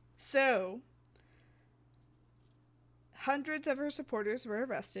 So, hundreds of her supporters were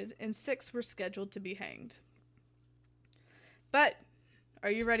arrested and 6 were scheduled to be hanged. But,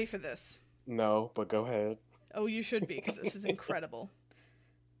 are you ready for this? No, but go ahead. Oh, you should be, because this is incredible.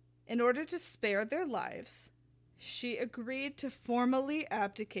 In order to spare their lives, she agreed to formally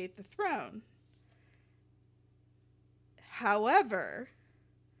abdicate the throne. However,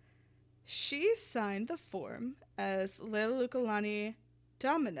 she signed the form as Lele Lukalani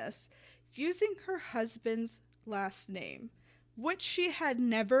Dominus using her husband's last name, which she had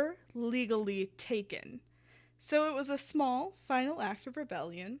never legally taken. So it was a small final act of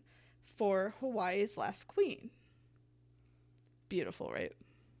rebellion for Hawaii's last queen. Beautiful, right?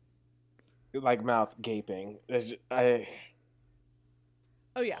 Like mouth gaping. Oh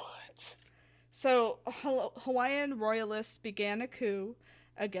yeah. What? So Hawaiian royalists began a coup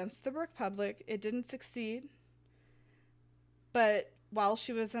against the Republic. It didn't succeed. But while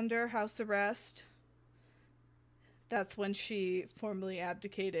she was under house arrest, that's when she formally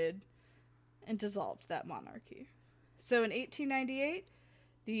abdicated and dissolved that monarchy. So in 1898,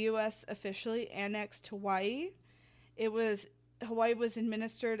 the U.S. officially annexed Hawaii. Hawaii was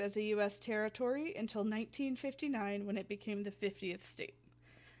administered as a U.S. territory until 1959 when it became the 50th state.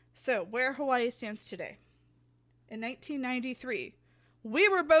 So, where Hawaii stands today. In 1993, we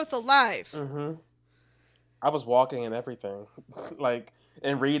were both alive. Mm-hmm. I was walking and everything.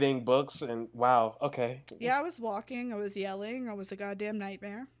 And reading books and wow, okay. Yeah, I was walking, I was yelling, I was a goddamn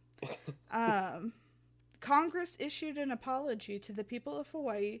nightmare. Congress issued an apology to the people of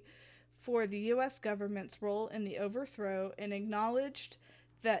Hawaii for the U.S. government's role in the overthrow and acknowledged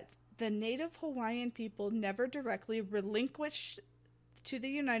that the native Hawaiian people never directly relinquished to the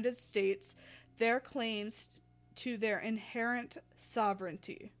United States their claims to their inherent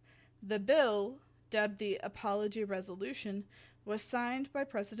sovereignty. The bill, dubbed the Apology Resolution, was signed by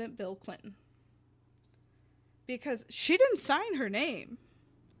President Bill Clinton. Because she didn't sign her name.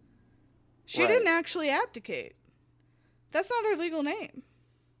 She didn't actually abdicate. That's not her legal name.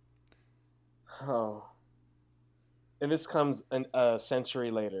 Oh. And this comes a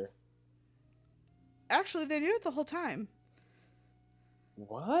century later. Actually, they knew it the whole time.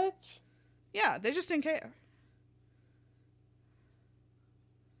 What? Yeah, they just didn't care.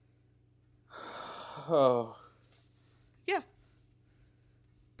 Oh. Yeah.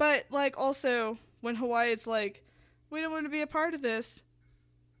 But, also, when Hawaii is like, we don't want to be a part of this,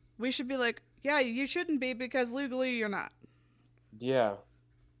 we should be like, yeah, you shouldn't be because legally you're not. Yeah.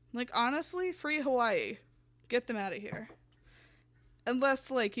 Honestly, free Hawaii. Get them out of here.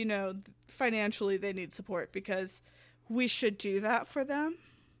 Unless, financially they need support because we should do that for them.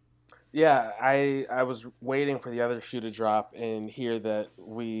 Yeah, I was waiting for the other shoe to drop and hear that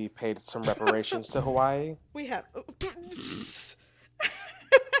we paid some reparations to Hawaii. We have.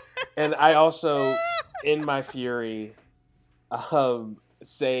 And I also, in my fury,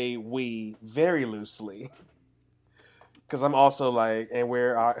 say we very loosely. Because I'm also like, and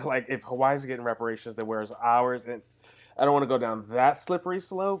we're like, if Hawaii's getting reparations, then where's ours? And I don't want to go down that slippery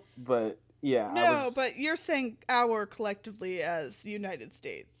slope, but yeah, No, but you're saying our collectively as United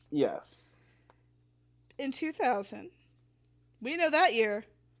States. Yes. In 2000, we know that year,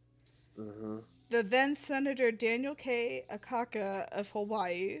 Mm-hmm. the then Senator Daniel K. Akaka of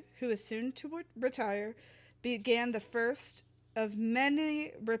Hawaii, who is soon to retire, began the first of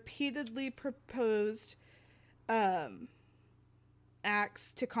many repeatedly proposed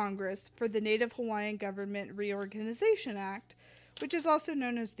acts to Congress for the Native Hawaiian Government Reorganization Act, which is also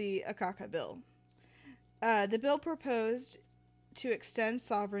known as the Akaka Bill. The bill proposed to extend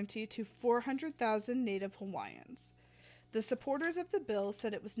sovereignty to 400,000 Native Hawaiians. The supporters of the bill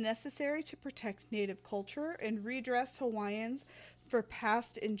said it was necessary to protect Native culture and redress Hawaiians for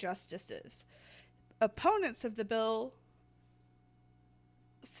past injustices. Opponents of the bill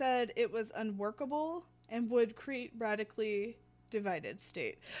said it was unworkable and would create radically divided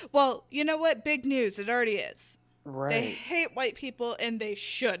state. Well, you know what? Big news. It already is. Right. They hate white people, and they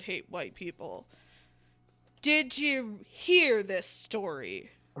should hate white people. Did you hear this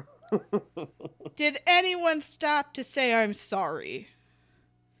story? Did anyone stop to say I'm sorry?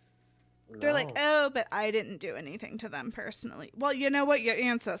 No. They're like, oh, but I didn't do anything to them personally. Well, you know what? Your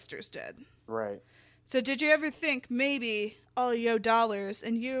ancestors did. Right. So did you ever think maybe all your dollars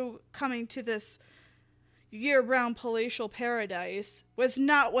and you coming to this year-round palatial paradise was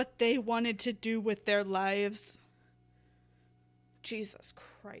not what they wanted to do with their lives? Jesus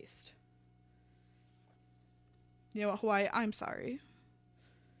Christ. You know what, Hawaii? I'm sorry.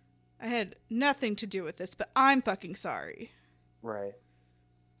 I had nothing to do with this, but I'm fucking sorry. Right.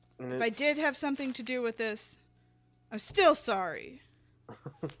 And if I did have something to do with this, I'm still sorry.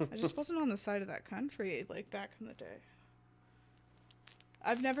 I just wasn't on the side of that country, like, back in the day.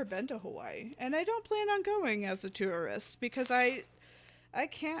 I've never been to Hawaii, and I don't plan on going as a tourist, because I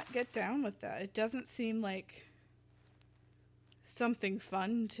can't get down with that. It doesn't seem like something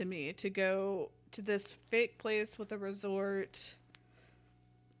fun to me to go to this fake place with a resort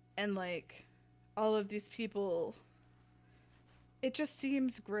and, like, all of these people. It just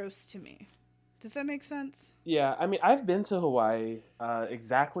seems gross to me. Does that make sense? Yeah, I mean, I've been to Hawaii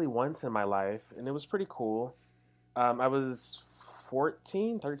exactly once in my life, and it was pretty cool. I was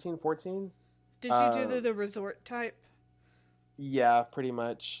 13, 14. Did you do the resort type? Yeah, pretty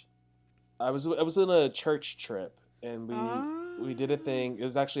much. I was in a church trip, and we did a thing. It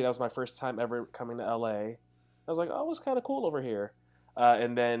was actually, that was my first time ever coming to LA. I was like, oh, it was kind of cool over here.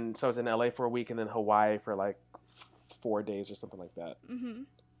 And then, so I was in LA for a week, and then Hawaii for like 4 days or something like that.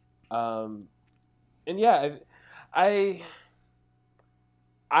 Mm-hmm. And yeah, I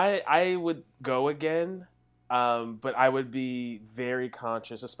would go again, but I would be very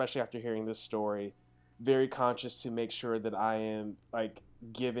conscious, especially after hearing this story, very conscious to make sure that I am, like,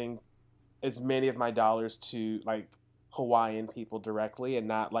 giving as many of my dollars to, like, Hawaiian people directly and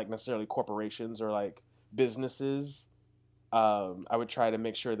not, like, necessarily corporations or, like, businesses. I would try to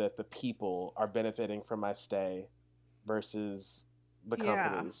make sure that the people are benefiting from my stay versus the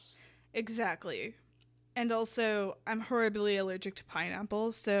companies. Yeah, exactly. And also, I'm horribly allergic to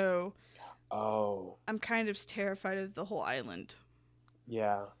pineapple, so I'm kind of terrified of the whole island.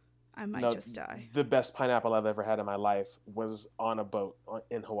 Yeah. I might just die. The best pineapple I've ever had in my life was on a boat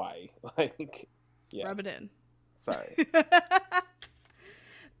in Hawaii. Like, yeah. Rub it in. Sorry.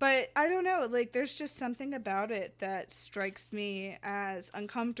 But I don't know, like, there's just something about it that strikes me as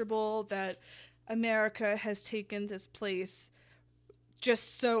uncomfortable, that America has taken this place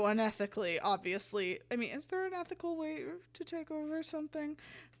just so unethically, obviously. I mean, is there an ethical way to take over something?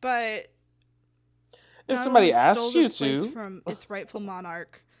 But if somebody asks you to, from its rightful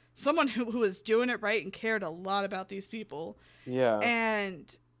monarch, someone who was doing it right and cared a lot about these people. Yeah.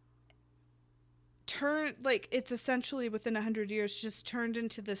 And it's essentially within 100 years just turned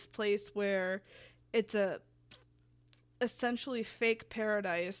into this place where it's a essentially fake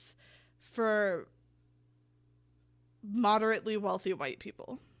paradise for moderately wealthy white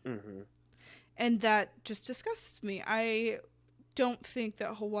people. Mm-hmm. And that just disgusts me. I don't think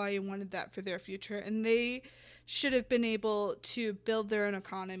that Hawaii wanted that for their future, and they should have been able to build their own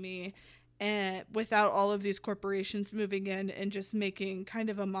economy and without all of these corporations moving in and just making kind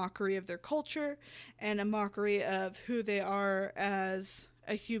of a mockery of their culture and a mockery of who they are as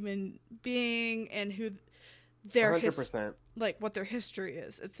a human being and who their 100%. like what their history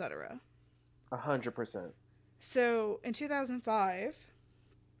is, etc. 100%. So in 2005,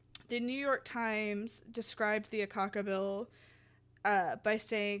 the New York Times described the Akaka Bill by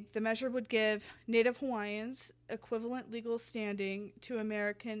saying the measure would give Native Hawaiians equivalent legal standing to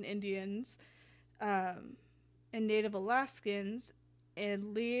American Indians and Native Alaskans,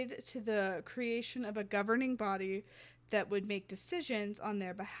 and lead to the creation of a governing body that would make decisions on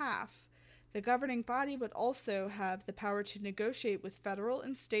their behalf. The governing body would also have the power to negotiate with federal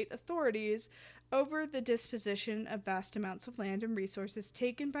and state authorities over the disposition of vast amounts of land and resources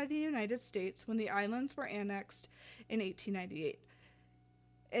taken by the United States when the islands were annexed in 1898.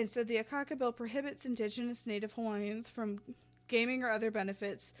 And so the Akaka Bill prohibits Indigenous Native Hawaiians from gaming or other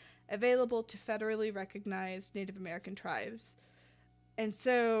benefits available to federally recognized Native American tribes. And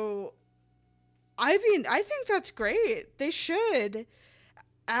so, I mean, I think that's great. They should,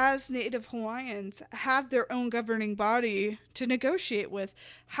 as Native Hawaiians, have their own governing body to negotiate with.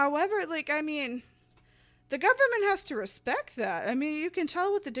 However, like, I mean, the government has to respect that. I mean, you can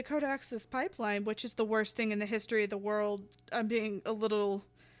tell with the Dakota Access Pipeline, which is the worst thing in the history of the world. I'm being a little...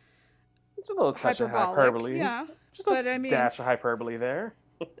 It's a little touch of hyperbole. Yeah. Just a dash of hyperbole there.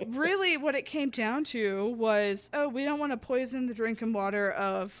 Really, what it came down to was, oh, we don't want to poison the drinking water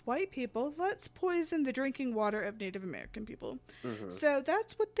of white people. Let's poison the drinking water of Native American people. Mm-hmm. So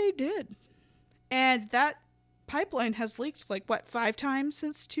that's what they did. And that pipeline has leaked, 5 times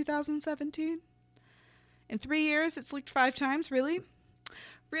since 2017? In 3 years, it's leaked 5 times? Really?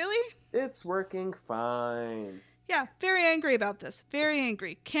 Really? It's working fine. Yeah, very angry about this. Very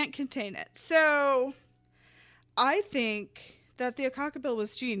angry. Can't contain it. So, I think that the Akaka Bill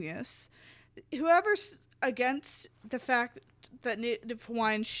was genius. Whoever's against the fact that Native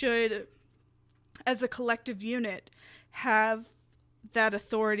Hawaiians should, as a collective unit, have that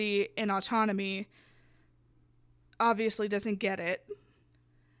authority and autonomy, obviously doesn't get it.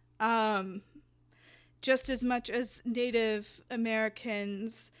 Just as much as Native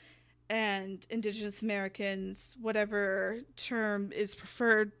Americans and Indigenous Americans, whatever term is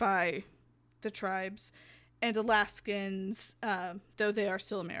preferred by the tribes, and Alaskans, though they are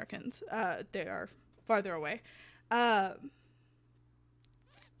still Americans, they are farther away.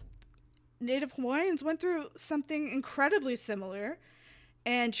 Native Hawaiians went through something incredibly similar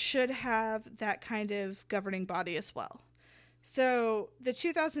and should have that kind of governing body as well. So the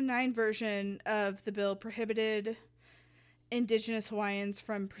 2009 version of the bill prohibited Indigenous Hawaiians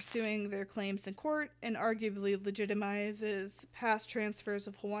from pursuing their claims in court and arguably legitimizes past transfers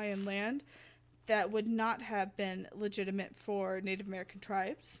of Hawaiian land that would not have been legitimate for Native American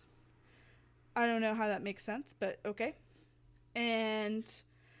tribes. I don't know how that makes sense, but okay. And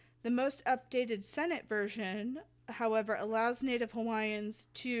the most updated Senate version, however, allows Native Hawaiians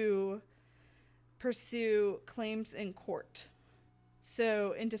to pursue claims in court.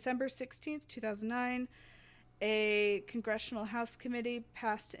 So in December 16th, 2009, a Congressional House Committee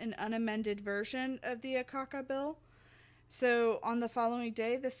passed an unamended version of the Akaka Bill. So on the following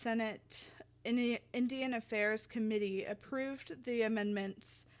day, the Senate Indian Affairs Committee approved the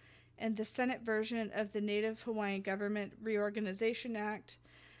amendments, and the Senate version of the Native Hawaiian Government Reorganization Act.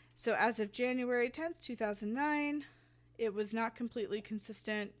 So as of January 10th, 2009, it was not completely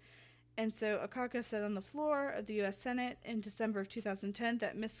consistent, and so Akaka said on the floor of the U.S. Senate in December of 2010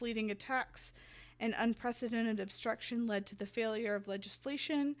 that misleading attacks and unprecedented obstruction led to the failure of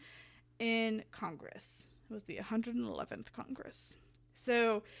legislation in Congress. It was the 111th Congress.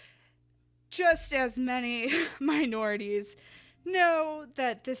 So just as many minorities know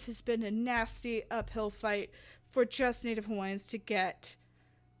that this has been a nasty uphill fight for just Native Hawaiians to get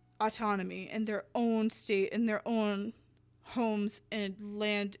autonomy in their own state, in their own homes and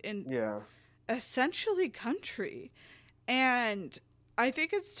land in essentially country. And I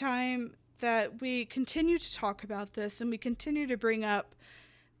think it's time that we continue to talk about this and we continue to bring up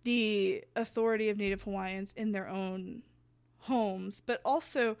the authority of Native Hawaiians in their own homes, but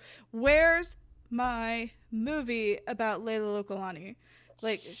also, where's my movie about Layla Lokalani?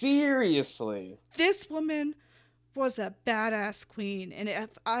 Seriously, this woman was a badass queen, and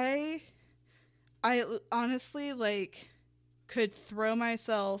if I honestly could throw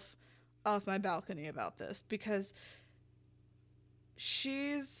myself off my balcony about this, because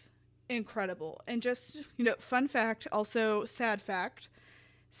she's incredible. And just, fun fact, also sad fact,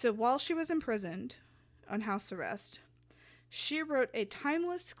 so while she was imprisoned on house arrest, she wrote a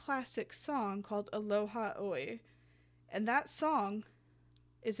timeless classic song called Aloha Oi. And that song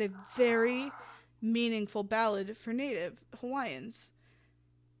is a very meaningful ballad for Native Hawaiians.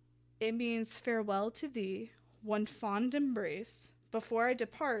 It means, farewell to thee, one fond embrace, before I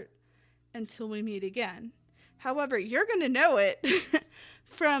depart, until we meet again. However, you're going to know it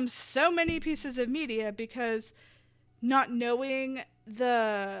from so many pieces of media because not knowing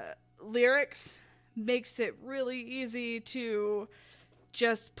the lyrics makes it really easy to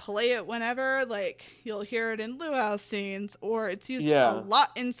just play it whenever. Like, you'll hear it in luau scenes, or it's used a lot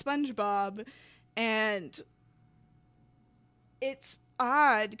in SpongeBob. And it's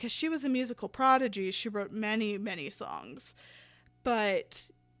odd because she was a musical prodigy. She wrote many, many songs. But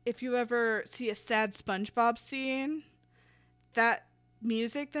if you ever see a sad SpongeBob scene, that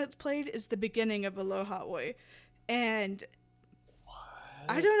music that's played is the beginning of Aloha Oi. And what?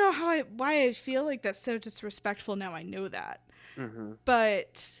 I don't know why I feel like that's so disrespectful now I know that. Mm-hmm.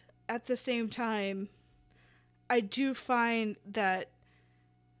 But at the same time, I do find that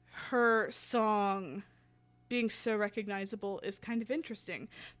her song being so recognizable is kind of interesting.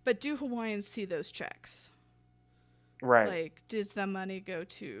 But do Hawaiians see those checks? Right. Like, does the money go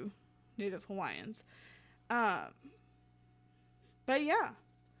to Native Hawaiians? But yeah.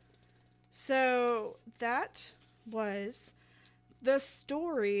 So that was the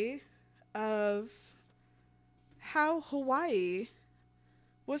story of how Hawaii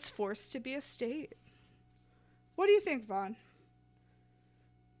was forced to be a state. What do you think, Vaughn?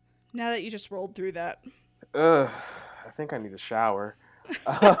 Now that you just rolled through that. I think I need a shower.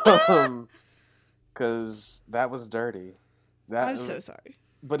 Because that was dirty. I'm so sorry.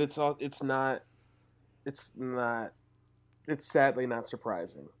 But it's sadly not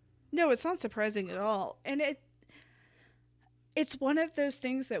surprising. No, it's not surprising at all. And it's one of those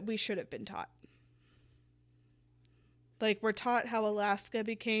things that we should have been taught. Like, we're taught how Alaska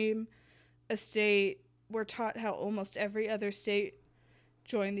became a state. We're taught how almost every other state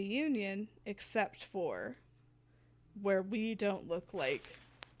joined the Union, except for where we don't look like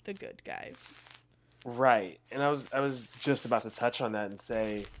the good guys. Right. And I was just about to touch on that and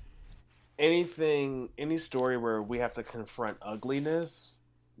say any story where we have to confront ugliness,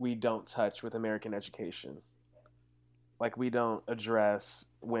 we don't touch with American education. Like, we don't address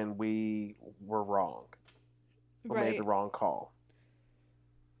when we were wrong. Or made the wrong call.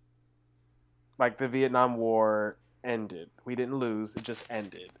 Like, the Vietnam War ended. We didn't lose, it just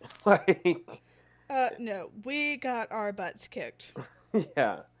ended. No, we got our butts kicked.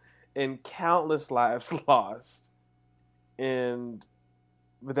 Yeah. And countless lives lost. And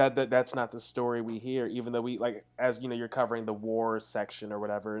that's not the story we hear, even though we, like, as you know, you're covering the war section or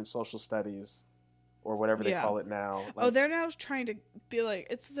whatever in social studies or whatever they call it now. Like, they're now trying to be like,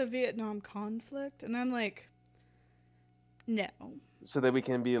 it's the Vietnam conflict. And I'm like, no. So that we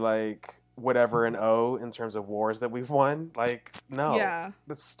can be like whatever an O in terms of wars that we've won. Like, no. Yeah.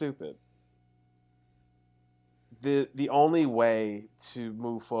 That's stupid. The only way to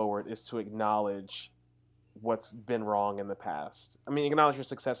move forward is to acknowledge what's been wrong in the past. I mean, acknowledge your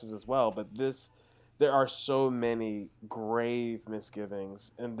successes as well, but there are so many grave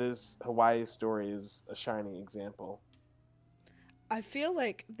misgivings, and this Hawaii story is a shining example. I feel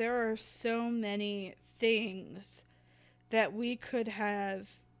like there are so many things that we could have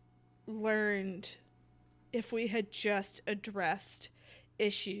learned if we had just addressed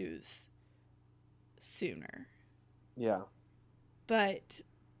issues sooner. Yeah. But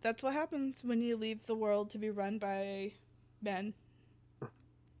that's what happens when you leave the world to be run by men.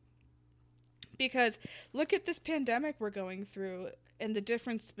 Because look at this pandemic we're going through and the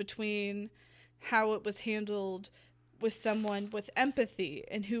difference between how it was handled with someone with empathy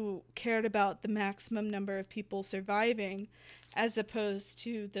and who cared about the maximum number of people surviving as opposed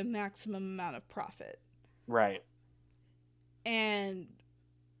to the maximum amount of profit. Right. And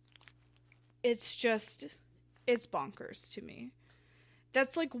it's bonkers to me.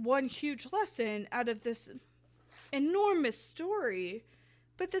 That's like one huge lesson out of this enormous story,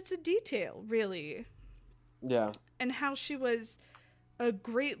 but that's a detail, really. Yeah. And how she was a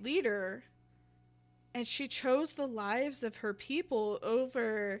great leader and she chose the lives of her people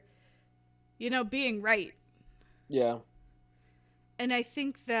over, being right. Yeah. And I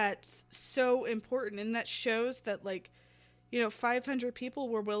think that's so important. And that shows that, 500 people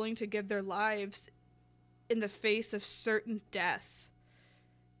were willing to give their lives in the face of certain death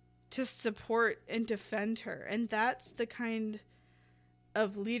to support and defend her. And that's the kind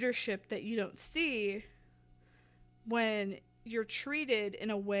of leadership that you don't see when you're treated in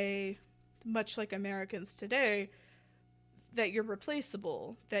a way, much like Americans today, that you're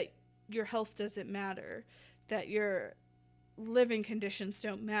replaceable, that your health doesn't matter, that your living conditions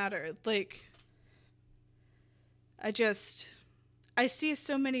don't matter. I see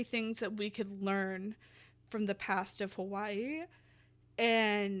so many things that we could learn from the past of Hawaii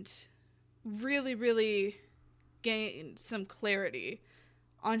and really, really gain some clarity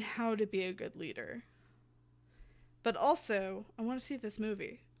on how to be a good leader. But also, I want to see this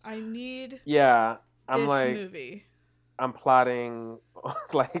movie. I need Yeah, I'm this like, movie. I'm plotting,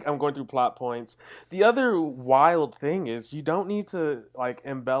 like I'm going through plot points. The other wild thing is you don't need to like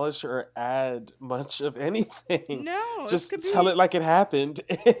embellish or add much of anything. No, it's Just gonna tell be it like it happened,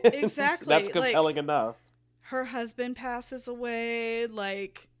 and that's exactly like compelling enough. her husband passes away.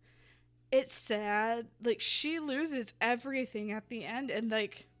 Like, it's sad. Like, she loses everything at the end, and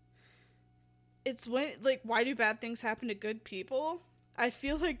like, it's when like, why do bad things happen to good people? I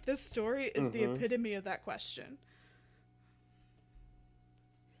feel like this story is the Hmm. epitome of that question.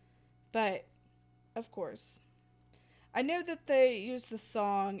 But of course, I know that they used the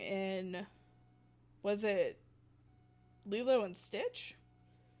song in, was it Lilo and Stitch?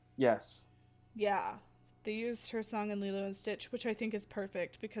 Yes. Yeah, they used her song in Lilo and Stitch, which I think is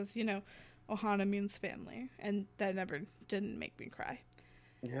perfect because, Ohana means family, and that never didn't make me cry.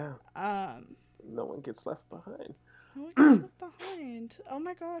 Yeah. Um, No one gets left behind. no one gets left behind. Oh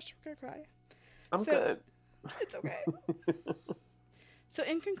my gosh, we're gonna cry. I'm So good. it's okay. So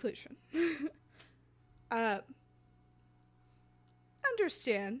in conclusion, uh,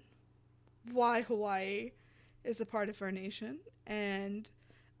 understand why Hawaii is a part of our nation, and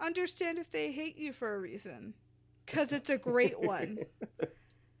understand if they hate you for a reason, because it's a great one.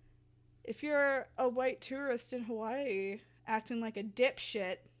 If you're a white tourist in Hawaii acting like a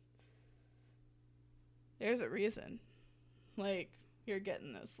dipshit, there's a reason. Like, you're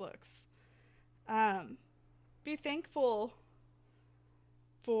getting those looks. Be thankful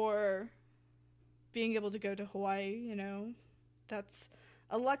for being able to go to Hawaii, That's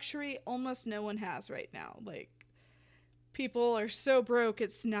a luxury almost no one has right now. Like, people are so broke,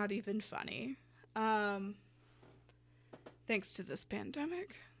 it's not even funny. Thanks to this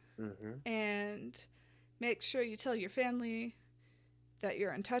pandemic. Hmm. And make sure you tell your family that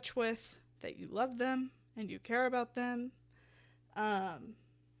you're in touch with, that you love them, and you care about them.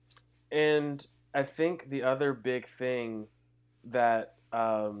 And I think the other big thing that,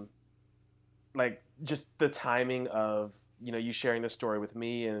 like, just the timing of, you sharing this story with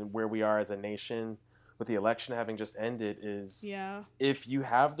me and where we are as a nation with the election having just ended is Yeah. if you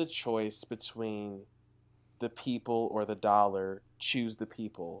have the choice between the people or the dollar, choose the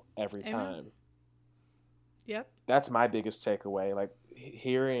people every Amen. time. Yep. That's my biggest takeaway. Like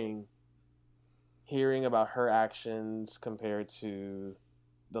hearing about her actions compared to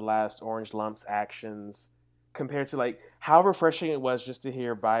the last Orange Lump's actions, compared to like how refreshing it was just to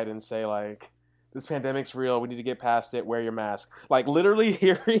hear Biden say like, this pandemic's real, we need to get past it, wear your mask. Like literally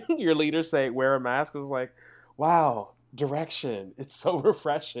hearing your leader say wear a mask was like, wow, direction. It's so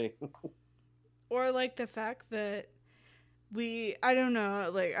refreshing. Or like the fact that I don't know,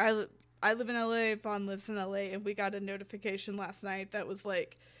 like I live in LA, Vaughn lives in LA, and we got a notification last night that was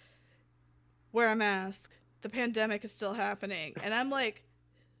like, wear a mask. The pandemic is still happening. And I'm like,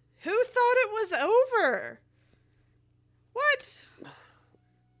 who thought it was over? What?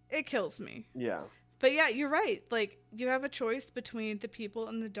 It kills me. Yeah. But yeah, you're right. Like, you have a choice between the people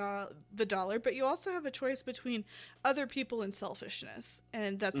and the dollar, but you also have a choice between other people and selfishness.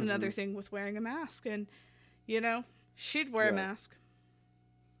 And that's another thing with wearing a mask. And, she'd wear a mask.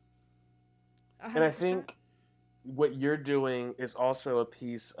 100%. And I think what you're doing is also a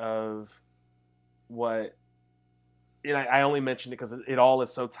piece of what, and I only mentioned it because it all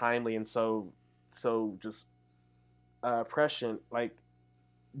is so timely and so just prescient. Like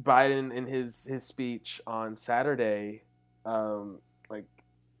Biden in his speech on Saturday, like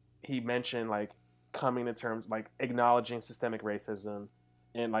he mentioned like coming to terms, like acknowledging systemic racism,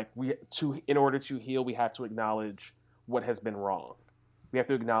 and like in order to heal, we have to acknowledge what has been wrong. We have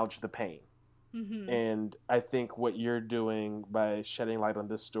to acknowledge the pain. Mm-hmm. And I think what you're doing by shedding light on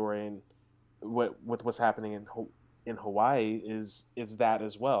this story and what's happening in Hawaii is that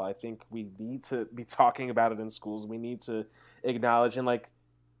as well. I think we need to be talking about it in schools. We need to acknowledge, and like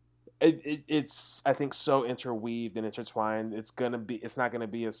it's I think so interweaved and intertwined. It's not gonna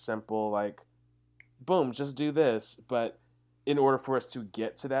be as simple like boom, just do this. But in order for us to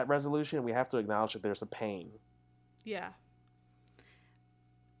get to that resolution, we have to acknowledge that there's a pain. Yeah.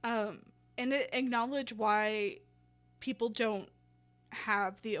 And acknowledge why people don't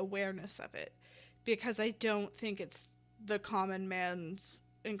have the awareness of it, because I don't think it's the common man's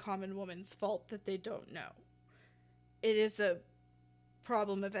and common woman's fault that they don't know. It is a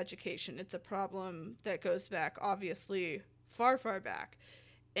problem of education. It's a problem that goes back, obviously, far, far back.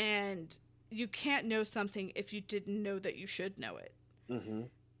 And you can't know something if you didn't know that you should know it. Mm-hmm.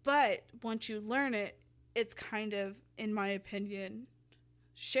 But once you learn it, it's kind of, in my opinion,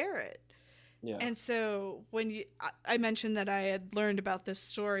 share it. Yeah. And so when I mentioned that I had learned about this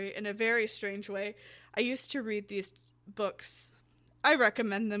story in a very strange way, I used to read these books. I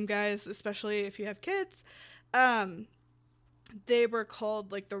recommend them, guys, especially if you have kids. They were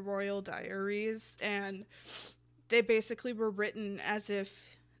called like the Royal Diaries, and they basically were written as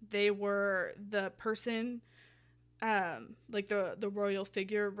if they were the person, like the royal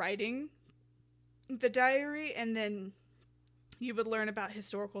figure writing the diary, and then you would learn about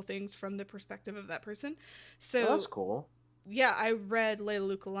historical things from the perspective of that person. So that's cool. Yeah, I read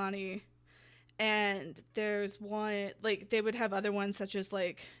Layla Lukalani, and there's one, like, they would have other ones such as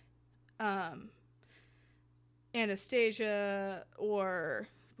like Anastasia, or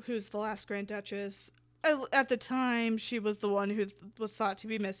Who's the Last Grand Duchess. At the time, she was the one who was thought to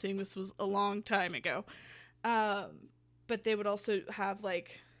be missing. This was a long time ago. But they would also have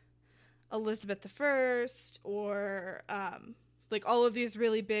like Elizabeth I, or like all of these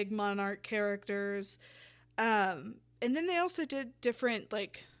really big monarch characters. And then they also did different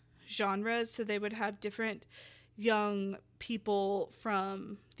like genres. So they would have different young people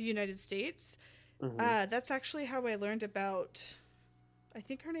from the United States. Mm-hmm. That's actually how I learned about, I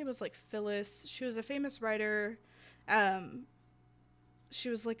think her name was like Phyllis. She was a famous writer. She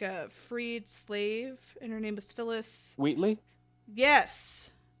was like a freed slave, and her name was Phyllis Wheatley?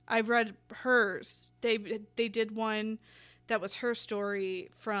 Yes. I read hers. They did one that was her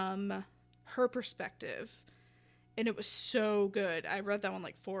story from her perspective, and it was so good. I read that one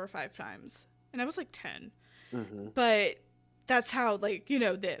like 4 or 5 times, and I was like 10. Mm-hmm. But that's how, like, you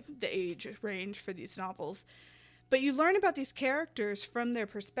know, the age range for these novels. But you learn about these characters from their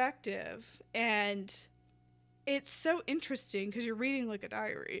perspective, and it's so interesting because you're reading like a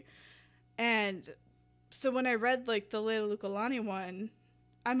diary. And so when I read like the Layla Lukalani one,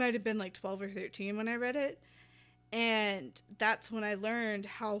 I might have been like 12 or 13 when I read it. And that's when I learned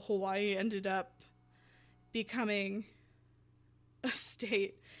how Hawaii ended up becoming a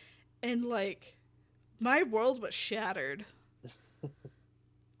state. And like, my world was shattered.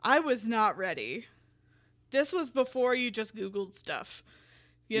 I was not ready. This was before you just Googled stuff,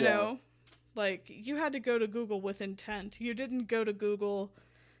 you know? Like, you had to go to Google with intent. You didn't go to Google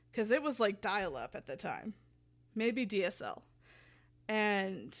because it was like dial-up at the time. Maybe DSL.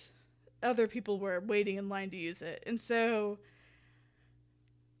 And other people were waiting in line to use it. And so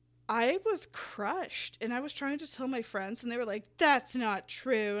I was crushed. And I was trying to tell my friends, and they were like, that's not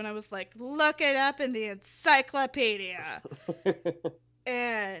true. And I was like, look it up in the encyclopedia.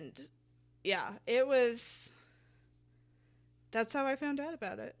 And yeah, it was... That's how I found out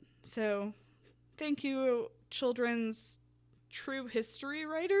about it. So, thank you, children's true history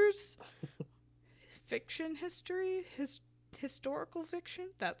writers. Fiction history? Historical fiction?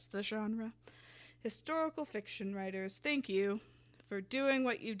 That's the genre. Historical fiction writers, thank you for doing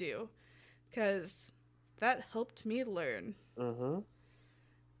what you do. Because that helped me learn. Mm-hmm.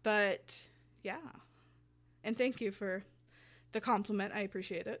 But, yeah. And thank you for the compliment. I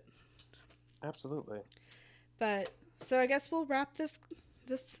appreciate it. Absolutely. But... So I guess we'll wrap this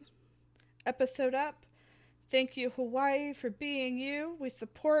episode up. Thank you, Hawaii, for being you. We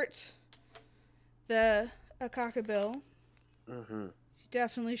support the Akaka Bill. Mm-hmm. You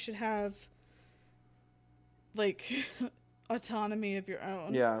definitely should have, like, autonomy of your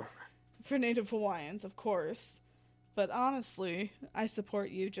own. Yeah. For Native Hawaiians, of course. But honestly, I support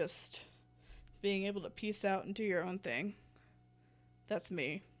you just being able to peace out and do your own thing. That's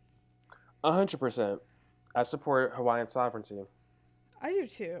me. 100%. I support Hawaiian sovereignty. I do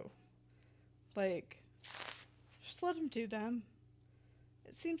too. Like, just let them do them.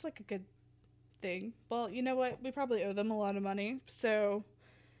 It seems like a good thing. Well, you know what? We probably owe them a lot of money, so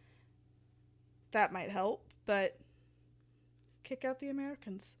that might help, but kick out the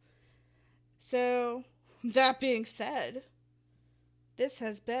Americans. So, that being said, this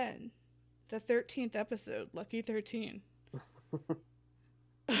has been the 13th episode, Lucky 13,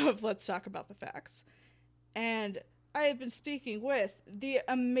 of Let's Talk About the Facts. And I have been speaking with the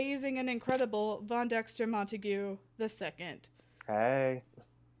amazing and incredible Von Dexter Montague II. Hey.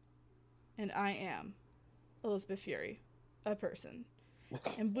 And I am Elizabeth Fury, a person.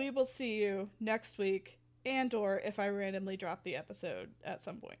 And we will see you next week, and or if I randomly drop the episode at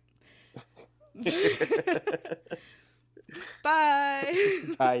some point.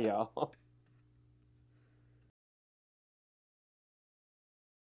 Bye. Bye, y'all.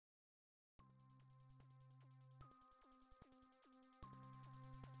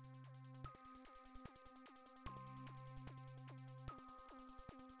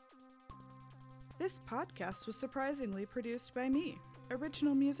 This podcast was surprisingly produced by me.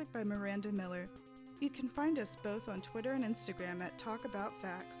 Original music by Miranda Miller. You can find us both on Twitter and Instagram at Talk About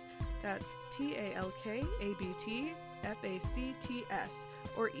Facts, That's TALKABTFACTS,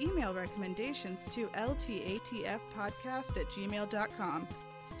 or email recommendations to ltatfpodcast@gmail.com.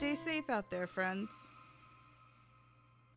 Stay safe out there, friends.